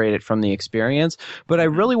separate it from the experience. But I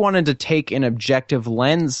really wanted to take an objective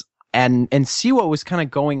lens and see what was kind of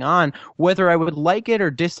going on, whether I would like it or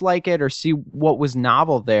dislike it or see what was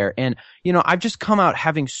novel there. And, I've just come out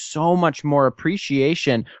having so much more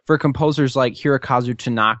appreciation for composers like Hirokazu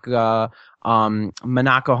Tanaka,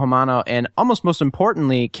 Manako Hamano, and almost most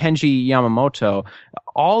importantly, Kenji Yamamoto.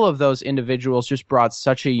 All of those individuals just brought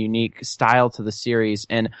such a unique style to the series.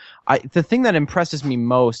 And the thing that impresses me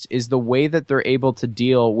most is the way that they're able to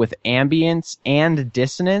deal with ambience and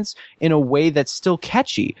dissonance in a way that's still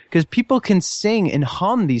catchy. Because people can sing and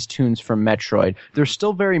hum these tunes from Metroid. They're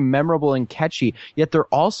still very memorable and catchy, yet they're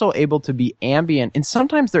also able to be ambient. And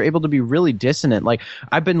sometimes they're able to be really dissonant. Like,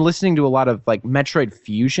 I've been listening to a lot of like Metroid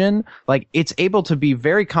Fusion. Like, it's able to be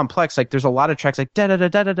very complex. Like, there's a lot of tracks like da da da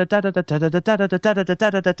da da da da da da da da da da da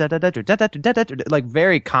like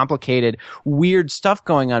very complicated, weird stuff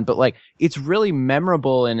going on, but like it's really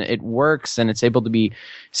memorable and it works and it's able to be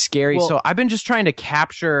scary. Well, So I've been just trying to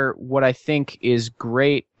capture what I think is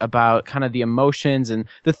great about kind of the emotions and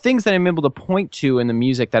the things that I'm able to point to in the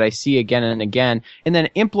music that I see again and again, and then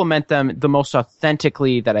implement them the most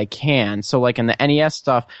authentically that I can. So like in the NES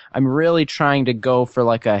stuff, I'm really trying to go for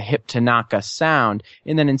like a hip Tanaka sound.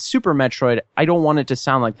 And then in Super Metroid, I don't want it to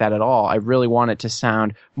sound like that at all. I really want it to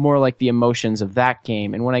sound more like the emotions of that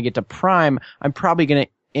game. And when I get to Prime, I'm probably going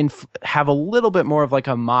to have a little bit more of like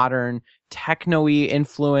a modern techno-y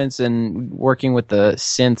influence and working with the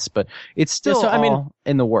synths, but it's still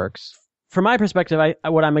in the works. From my perspective,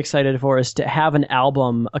 what I'm excited for is to have an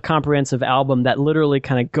album, a comprehensive album that literally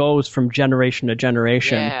kind of goes from generation to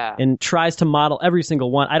generation and tries to model every single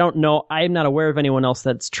one. I don't know. I'm not aware of anyone else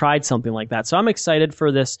that's tried something like that. So I'm excited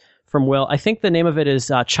for this from Will. I think the name of it is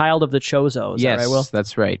Child of the Chozo. Is yes, that right, Will?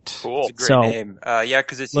 That's right. Cool. It's a great name. Yeah,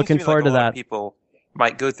 because it seems looking to me forward like a to lot that. of people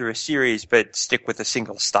might go through a series but stick with a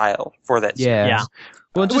single style for that series. Yeah.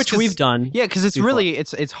 Well, which we've done. Yeah, because it's really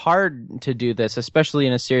it's hard to do this, especially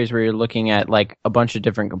in a series where you're looking at like a bunch of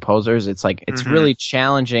different composers. It's like it's really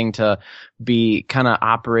challenging to be kind of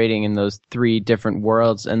operating in those three different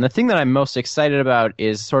worlds. And the thing that I'm most excited about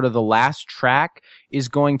is sort of the last track is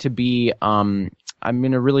going to be I'm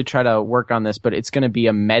going to really try to work on this, but it's going to be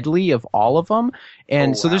a medley of all of them.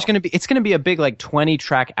 And so it's going to be a big like 20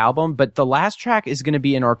 track album, but the last track is going to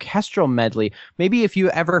be an orchestral medley. Maybe if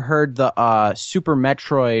you ever heard the Super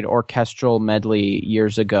Metroid orchestral medley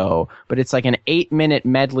years ago, but it's like an 8-minute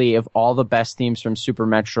medley of all the best themes from Super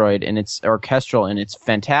Metroid, and it's orchestral and it's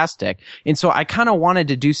fantastic. And so I kind of wanted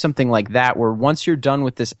to do something like that where once you're done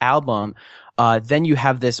with this album, then you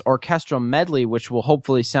have this orchestral medley, which will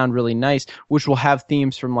hopefully sound really nice, which will have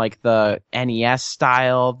themes from like the NES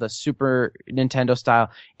style, the Super Nintendo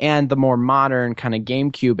style, and the more modern kind of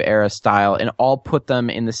GameCube era style, and all put them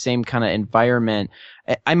in the same kind of environment.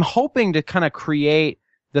 I'm hoping to kind of create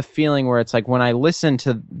the feeling where it's like when I listen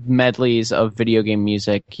to medleys of video game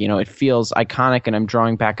music, you know, it feels iconic and I'm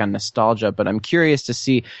drawing back on nostalgia, but I'm curious to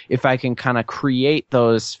see if I can kind of create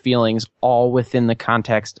those feelings all within the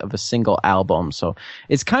context of a single album. So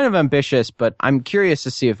it's kind of ambitious, but I'm curious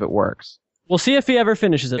to see if it works. We'll see if he ever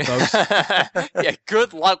finishes it, folks. Yeah,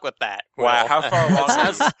 good luck with that. Wow, how far along That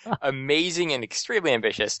are sounds amazing and extremely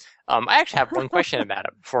ambitious. I actually have one question about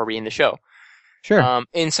it before we end the show. Sure.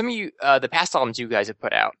 In some of you, the past albums you guys have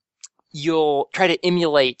put out, you'll try to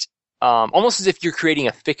emulate, almost as if you're creating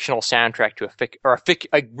a fictional soundtrack to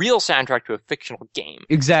a real soundtrack to a fictional game.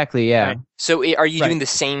 Exactly. Yeah. Right? So are you doing the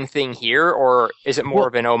same thing here, or is it more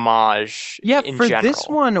of an homage? Yeah, in for general? this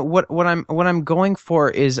one, what I'm going for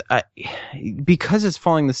is because it's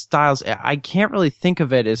following the styles, I can't really think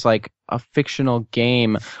of it as like a fictional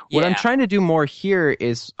game. What I'm trying to do more here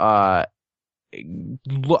is I'm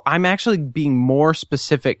actually being more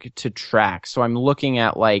specific to tracks. So I'm looking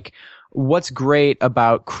at like what's great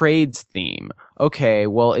about Kraid's theme. Okay,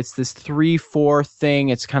 well, it's this 3/4 thing.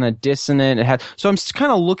 It's kind of dissonant. So I'm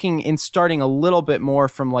kind of looking and starting a little bit more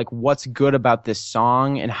from like what's good about this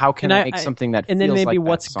song and how can I make something that and feels then maybe like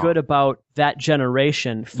what's that song. good about that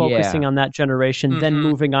generation, focusing on that generation, then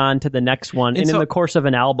moving on to the next one, and in the course of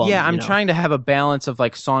an album. Yeah, I'm trying to have a balance of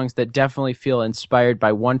like songs that definitely feel inspired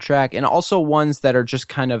by one track, and also ones that are just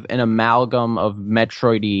kind of an amalgam of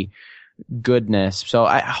Metroid-y goodness. So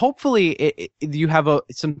hopefully you have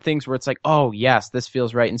some things where it's like, oh yes, this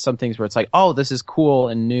feels right, and some things where it's like, oh, this is cool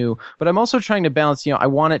and new. But I'm also trying to balance, I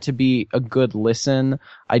want it to be a good listen.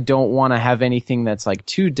 I don't want to have anything that's like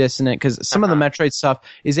too dissonant, because some of the Metroid stuff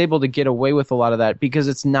is able to get away with a lot of that because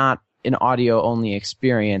it's not an audio only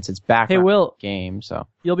experience. It's background game. So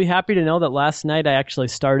you'll be happy to know that last night I actually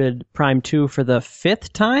started Prime 2 for the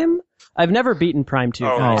 5th time. I've never beaten Prime 2.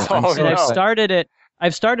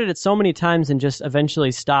 I've started it so many times and just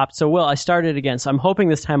eventually stopped. So, I started again. So I'm hoping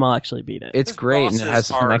this time I'll actually beat it. It's great, and it has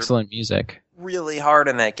some excellent music. Really hard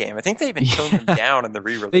in that game. I think they even toned them down in the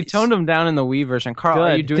re-release. They toned them down in the Wii version. Carl,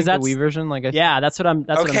 are you doing the Wii version? That's what I'm.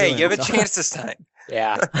 That's what I'm doing. You have a chance this time.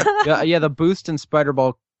 Yeah. Yeah. The Boost and Spider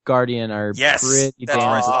Ball Guardian are pretty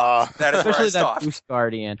damn that is especially that Boost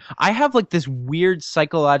Guardian. I have like this weird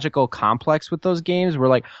psychological complex with those games where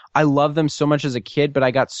like I love them so much as a kid, but I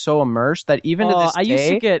got so immersed that even to this day,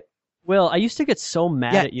 I used to get so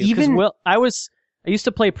mad at you because I was I used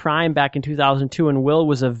to play Prime back in 2002, and Will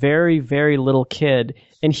was a very, very little kid,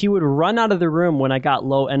 and he would run out of the room when I got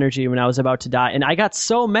low energy when I was about to die, and I got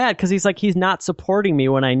so mad because he's not supporting me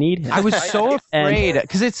when I need him. I was so afraid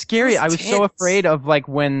because it's scary. I was so tense. afraid of like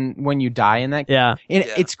when you die in that game. Yeah. And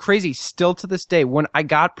it's crazy. Still to this day, when I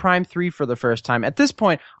got Prime 3 for the first time, at this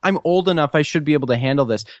point, I'm old enough. I should be able to handle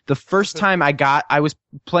this. The first time I was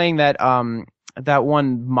playing that one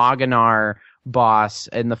Maganar boss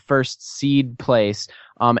in the first seed place,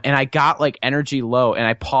 and I got like energy low, and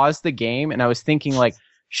I paused the game, and I was thinking like,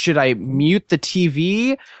 should I mute the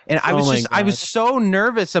TV? And I was so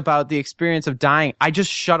nervous about the experience of dying. I just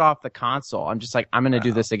shut off the console. I'm just like, I'm going to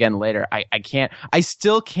do this again later. I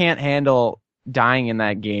still can't handle dying in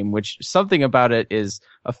that game, which something about it is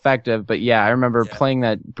effective. But yeah, I remember playing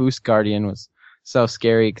that Boost Guardian was so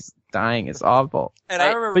scary because dying is awful. And I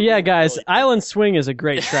remember But yeah, being guys, really- Island Swing is a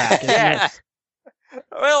great track. Yeah.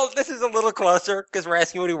 Well, this is a little closer because we're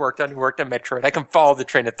asking what he worked on. He worked on Metroid. I can follow the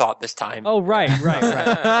train of thought this time. Oh, right.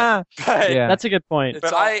 But, Yeah. That's a good point.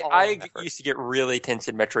 but I used to get really tense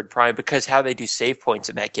in Metroid Prime because how they do save points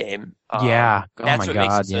in that game. Yeah. Oh that's my what makes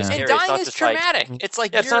God, it so yeah. scary. And It's not dying is just like- traumatic. It's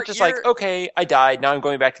like it's not just like, okay, I died. Now I'm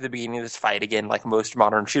going back to the beginning of this fight again, like most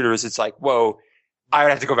modern shooters. It's like, whoa, I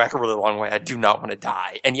would have to go back a really long way. I do not want to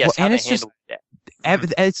die. And yes, Well, how and they it's just- handle it.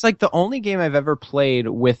 It's like the only game I've ever played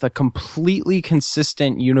with a completely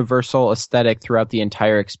consistent universal aesthetic throughout the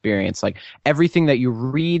entire experience. Like everything that you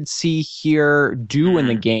read, see, hear, do in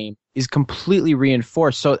the game is completely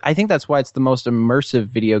reinforced. So I think that's why it's the most immersive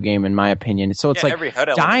video game in my opinion. So it's like every HUD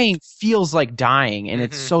element. dying feels like dying, and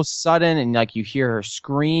it's so sudden, and like you hear her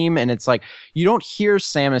scream, and it's like you don't hear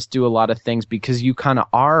Samus do a lot of things because you kind of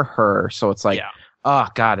are her. So it's like, oh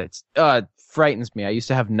God, it's frightens me. I used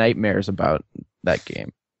to have nightmares about that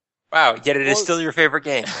game. Wow, yet it is Well- still your favorite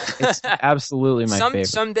game. It's absolutely my favorite.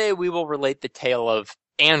 Someday we will relate the tale of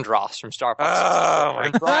Andros from Star Fox. Oh my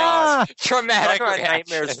And Brian's Talk traumatic about reaction.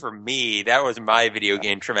 nightmares for me. That was my video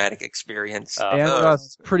game traumatic experience.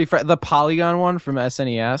 Andros, pretty the Polygon one from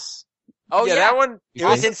SNES. Oh yeah, that one. It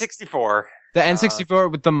was Yeah. N64. The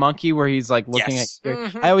N64 with the monkey where he's like looking Yes. at.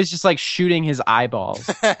 Mhm. I was just like shooting his eyeballs.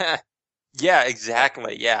 Yeah,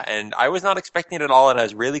 exactly. Yeah, and I was not expecting it at all, and I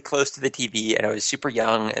was really close to the TV, and I was super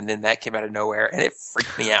young, and then that came out of nowhere, and it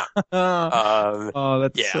freaked me out. Oh,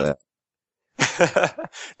 that's yeah.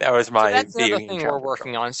 That was my So that's video another game thing we're childhood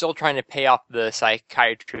working on. Still trying to pay off the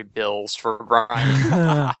psychiatry bills for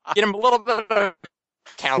Brian. Get him a little bit of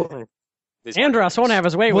counseling. Andros won't have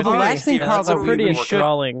his way Well, with the me. last thing, Carl, That's that a we pretty should-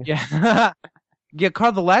 enthralling. Yeah. Yeah,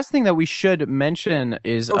 Carl, the last thing that we should mention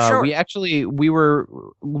is sure. we were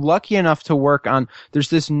lucky enough to work on, there's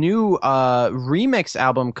this new remix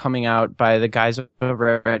album coming out by the guys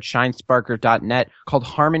over at shinesparker.net called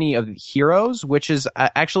Harmony of Heroes, which is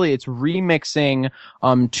actually it's remixing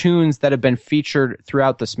tunes that have been featured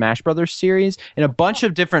throughout the Smash Brothers series, and a bunch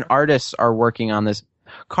of different artists are working on this.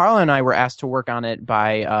 Carl and I were asked to work on it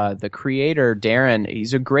by the creator, Darren.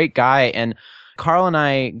 He's a great guy, and Carl and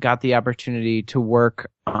I got the opportunity to work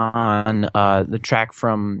on the track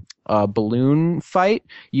from Balloon Fight.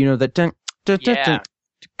 You know, that dun, dun, dun, Yeah. dun,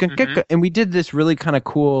 dun, dun, dun, and we did this really kind of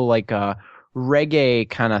cool, like reggae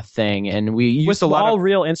kind of thing, and we used With a lot all of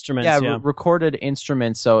real instruments. Yeah. recorded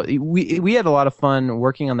instruments. So we had a lot of fun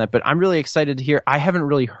working on that. But I'm really excited to hear. I haven't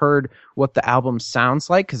really heard what the album sounds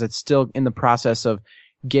like because it's still in the process of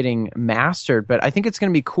getting mastered, but I think it's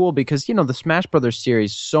going to be cool because, you know, the Smash Brothers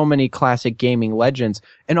series, so many classic gaming legends,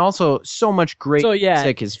 and also so much great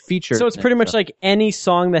music is featured. So it's pretty much like any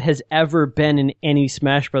song that has ever been in any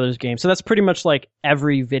Smash Brothers game. So that's pretty much like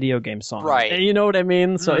every video game song. Right. You know what I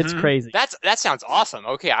mean? So it's crazy. That sounds awesome.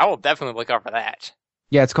 Okay, I will definitely look out for that.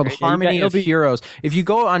 Yeah, it's called Great. Harmony It'll of be- Heroes. If you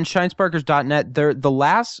go on shinesparkers.net, the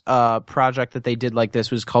last project that they did like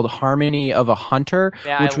this was called Harmony of a Hunter,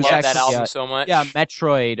 Yeah, which I was love actually that album so much.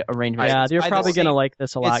 Metroid arrangement. Yeah, It's you're by the probably going to same- like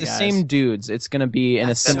this a lot, It's the guys. same dudes. It's going to be in a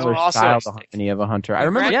That's so similar awesome. style to Harmony of a Hunter. I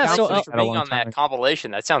remember Yeah, so, downloading for that a being long on time that ago.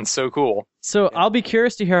 compilation. That sounds so cool. So I'll be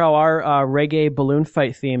curious to hear how our reggae balloon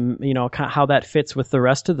fight theme, you know, how that fits with the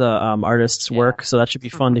rest of the artists' work. So that should be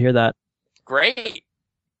fun to hear that. Great.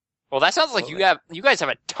 Well, that sounds like you guys have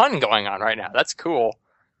a ton going on right now. That's cool.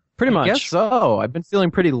 Pretty I much. guess so. I've been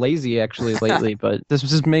feeling pretty lazy actually lately, but this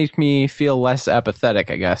just makes me feel less apathetic,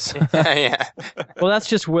 I guess. Yeah. Well, that's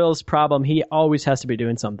just Will's problem. He always has to be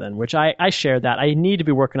doing something, which I share that. I need to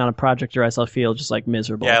be working on a project or else I'll feel just like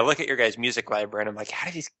miserable. Yeah, I look at your guys' music library, and I'm like, how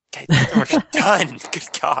did these guys get so much done? Good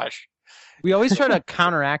gosh. We always try to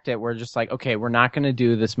counteract it. We're just like, okay, we're not going to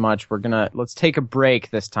do this much. Let's take a break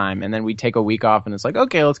this time. And then we take a week off and it's like,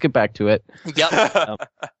 okay, let's get back to it. Yep.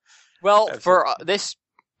 Well, for this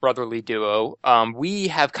brotherly duo, we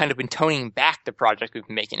have kind of been toning back the project we've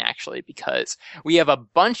been making, actually, because we have a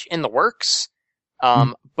bunch in the works,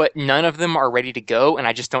 but none of them are ready to go, and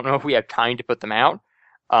I just don't know if we have time to put them out.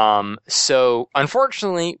 So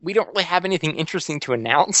unfortunately, we don't really have anything interesting to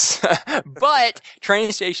announce, but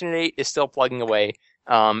Train Station 8 is still plugging away,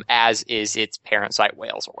 as is its parent site,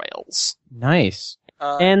 Wales or Wales. Nice.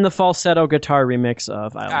 And the falsetto guitar remix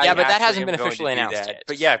of Island. Yeah, but that actually hasn't am been going to officially do announced that. yet.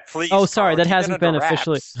 But yeah, please. Oh, sorry, Carl, that keep it hasn't been under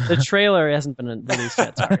officially. wraps. The trailer hasn't been released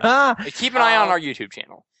yet. Sorry. Keep an eye on our YouTube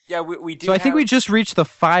channel. Yeah, we do. So I think have- we just reached the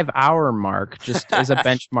 5-hour mark, just as a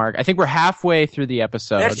benchmark. I think we're halfway through the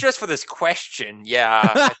episode. That's just for this question. Yeah,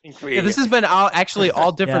 I think we. Yeah, this has been actually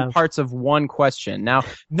all different Yeah. parts of one question. Now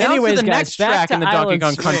Anyways, to the guys, next back track to in the Donkey Island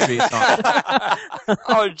Kong Swing. Country song.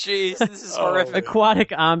 Oh, jeez, this is horrific. Aquatic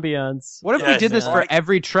ambience. What if we Yes, did this man. for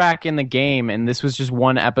every track in the game, and this was just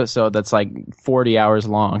one episode that's like 40 hours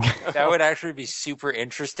long? That would actually be super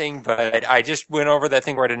interesting, but I just went over that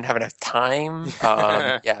thing where I didn't have enough time.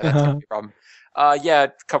 Yeah, that's gonna be a problem. Yeah, a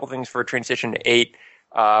couple things for Train Station 8.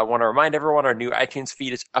 I want to remind everyone our new iTunes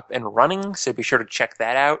feed is up and running, so be sure to check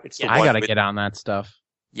that out. It's the I one gotta with- get on that stuff.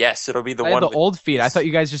 Yes, it'll be the I one. had the with- old feed. I thought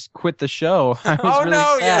you guys just quit the show. I was Oh really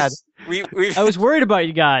no! sad. Yes, we've I was worried about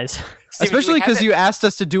you guys. Steven, Especially we have because it- you asked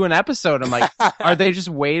us to do an episode. I'm like, are they just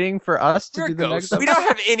waiting for us to We're do the ghosts. next We episode? don't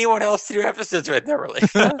have anyone else to do episodes with, no, really.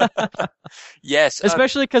 Yes,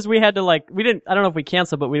 Especially because we had to we didn't. I don't know if we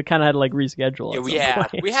canceled, but we kind of had to reschedule. at some Yeah,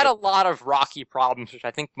 point. we had a lot of rocky problems, which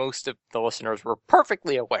I think most of the listeners were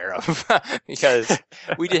perfectly aware of, because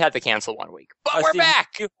we did have to cancel one week. But we're Steven,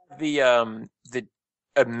 back! you have the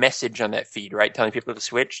a message on that feed, right? Telling people to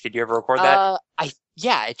switch. Did you ever record that?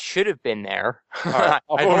 Yeah, it should have been there. All right. I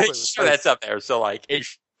I'll hope make it was sure that's up there. So like, It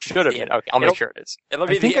should have been. Okay, I'll make sure it is. It'll I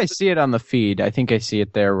be think the I see it on the feed. I think I see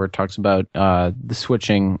it there where it talks about the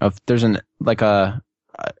switching of. There's a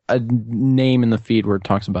name in the feed where it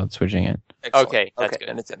talks about switching it. Excellent. Okay, that's okay, good.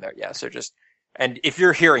 and it's in there. Yeah. So and if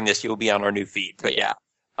you're hearing this, you'll be on our new feed. But yeah.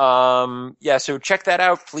 So check that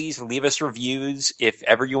out. Please leave us reviews if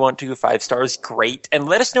ever you want to. 5 stars, great. And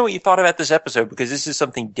let us know what you thought about this episode, because this is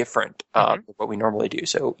something different than what we normally do.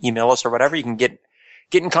 So email us or whatever. You can get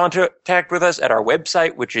in contact with us at our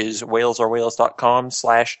website, which is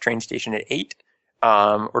walesorwales.com/trainstation8.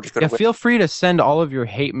 Or just go to Feel free to send all of your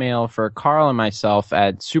hate mail for Carl and myself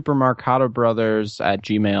at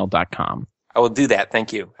supermarcadobrothers@gmail.com. I will do that.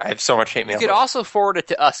 Thank you. I have so much hate mail. You could also forward it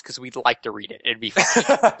to us, because we'd like to read it. It'd be fun.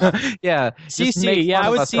 Yeah. just make CC. Yeah, fun I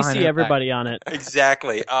of would us behind CC our back. everybody on it.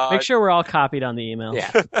 Exactly. Make sure we're all copied on the email.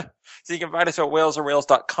 Yeah. So you can find us at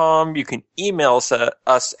walesorwales.com. You can email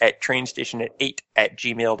us at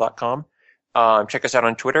trainstation8@gmail.com. Check us out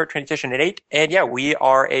on Twitter, trainstation8. And yeah, we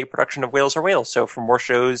are a production of Wales or Wales. So for more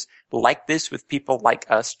shows like this with people like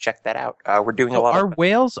us, check that out. We're doing a lot Are of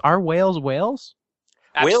whales whales?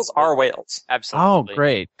 Whales are whales. Oh, Absolutely.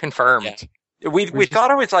 great. Confirmed. Yeah. We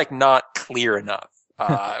thought it was not clear enough.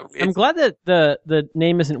 I'm glad that the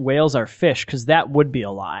name isn't whales are fish, because that would be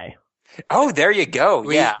a lie. Oh, there you go.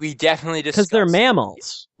 Yeah. We definitely Because discussed. they're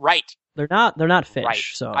mammals. Right. They're not fish. Right.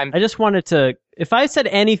 So I'm- I just wanted to. If I said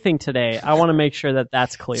anything today, I want to make sure that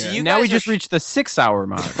that's clear. So you Now we guys are just reached the 6-hour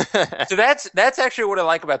mark. So that's actually what I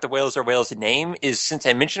like about the Wales or Wales name is, since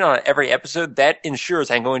I mention it on every episode, that ensures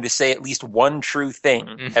I'm going to say at least one true thing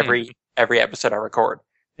Mhm. every episode I record.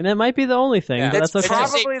 And it might be the only thing. Yeah. But That's that's okay.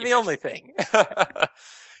 probably the only thing.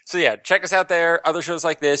 So yeah, check us out there. Other shows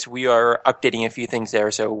like this, we are updating a few things there,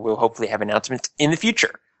 so we'll hopefully have announcements in the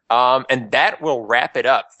future. And that will wrap it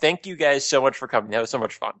up. Thank you guys so much for coming. That was so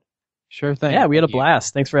much fun. Sure thing. Yeah, we had a Thank you.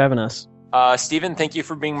 blast. Thanks for having us. Steven, thank you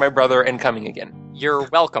for being my brother and coming again. You're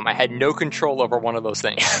welcome. I had no control over one of those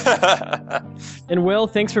things. And Will,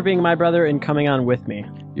 thanks for being my brother and coming on with me.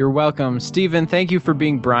 You're welcome. Steven, thank you for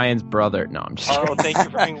being Brian's brother. No, I'm just Oh, thank you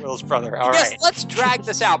for being Will's brother. All yes, right. let's drag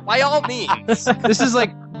this out by all means. This is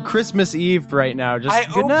like Christmas Eve right now. Just I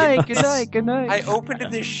good night, opened good this- night, good night. I opened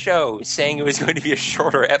this show saying it was going to be a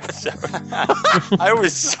shorter episode. I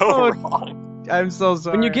was so Oh, wrong. I'm so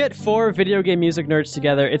sorry. When you get 4 video game music nerds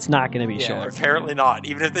together, it's not going to be Yeah. short. Apparently not.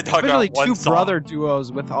 Even if they talk Especially about one two song. brother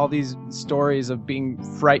duos with all these stories of being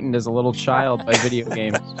frightened as a little child by video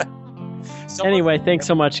games. Someone- Anyway, thanks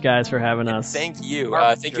so much, guys, for having us. Thank you.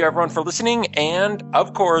 Our Thank you, pleasure. everyone, for listening. And,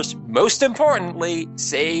 of course, most importantly,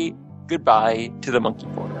 say goodbye to the monkey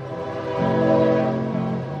boy.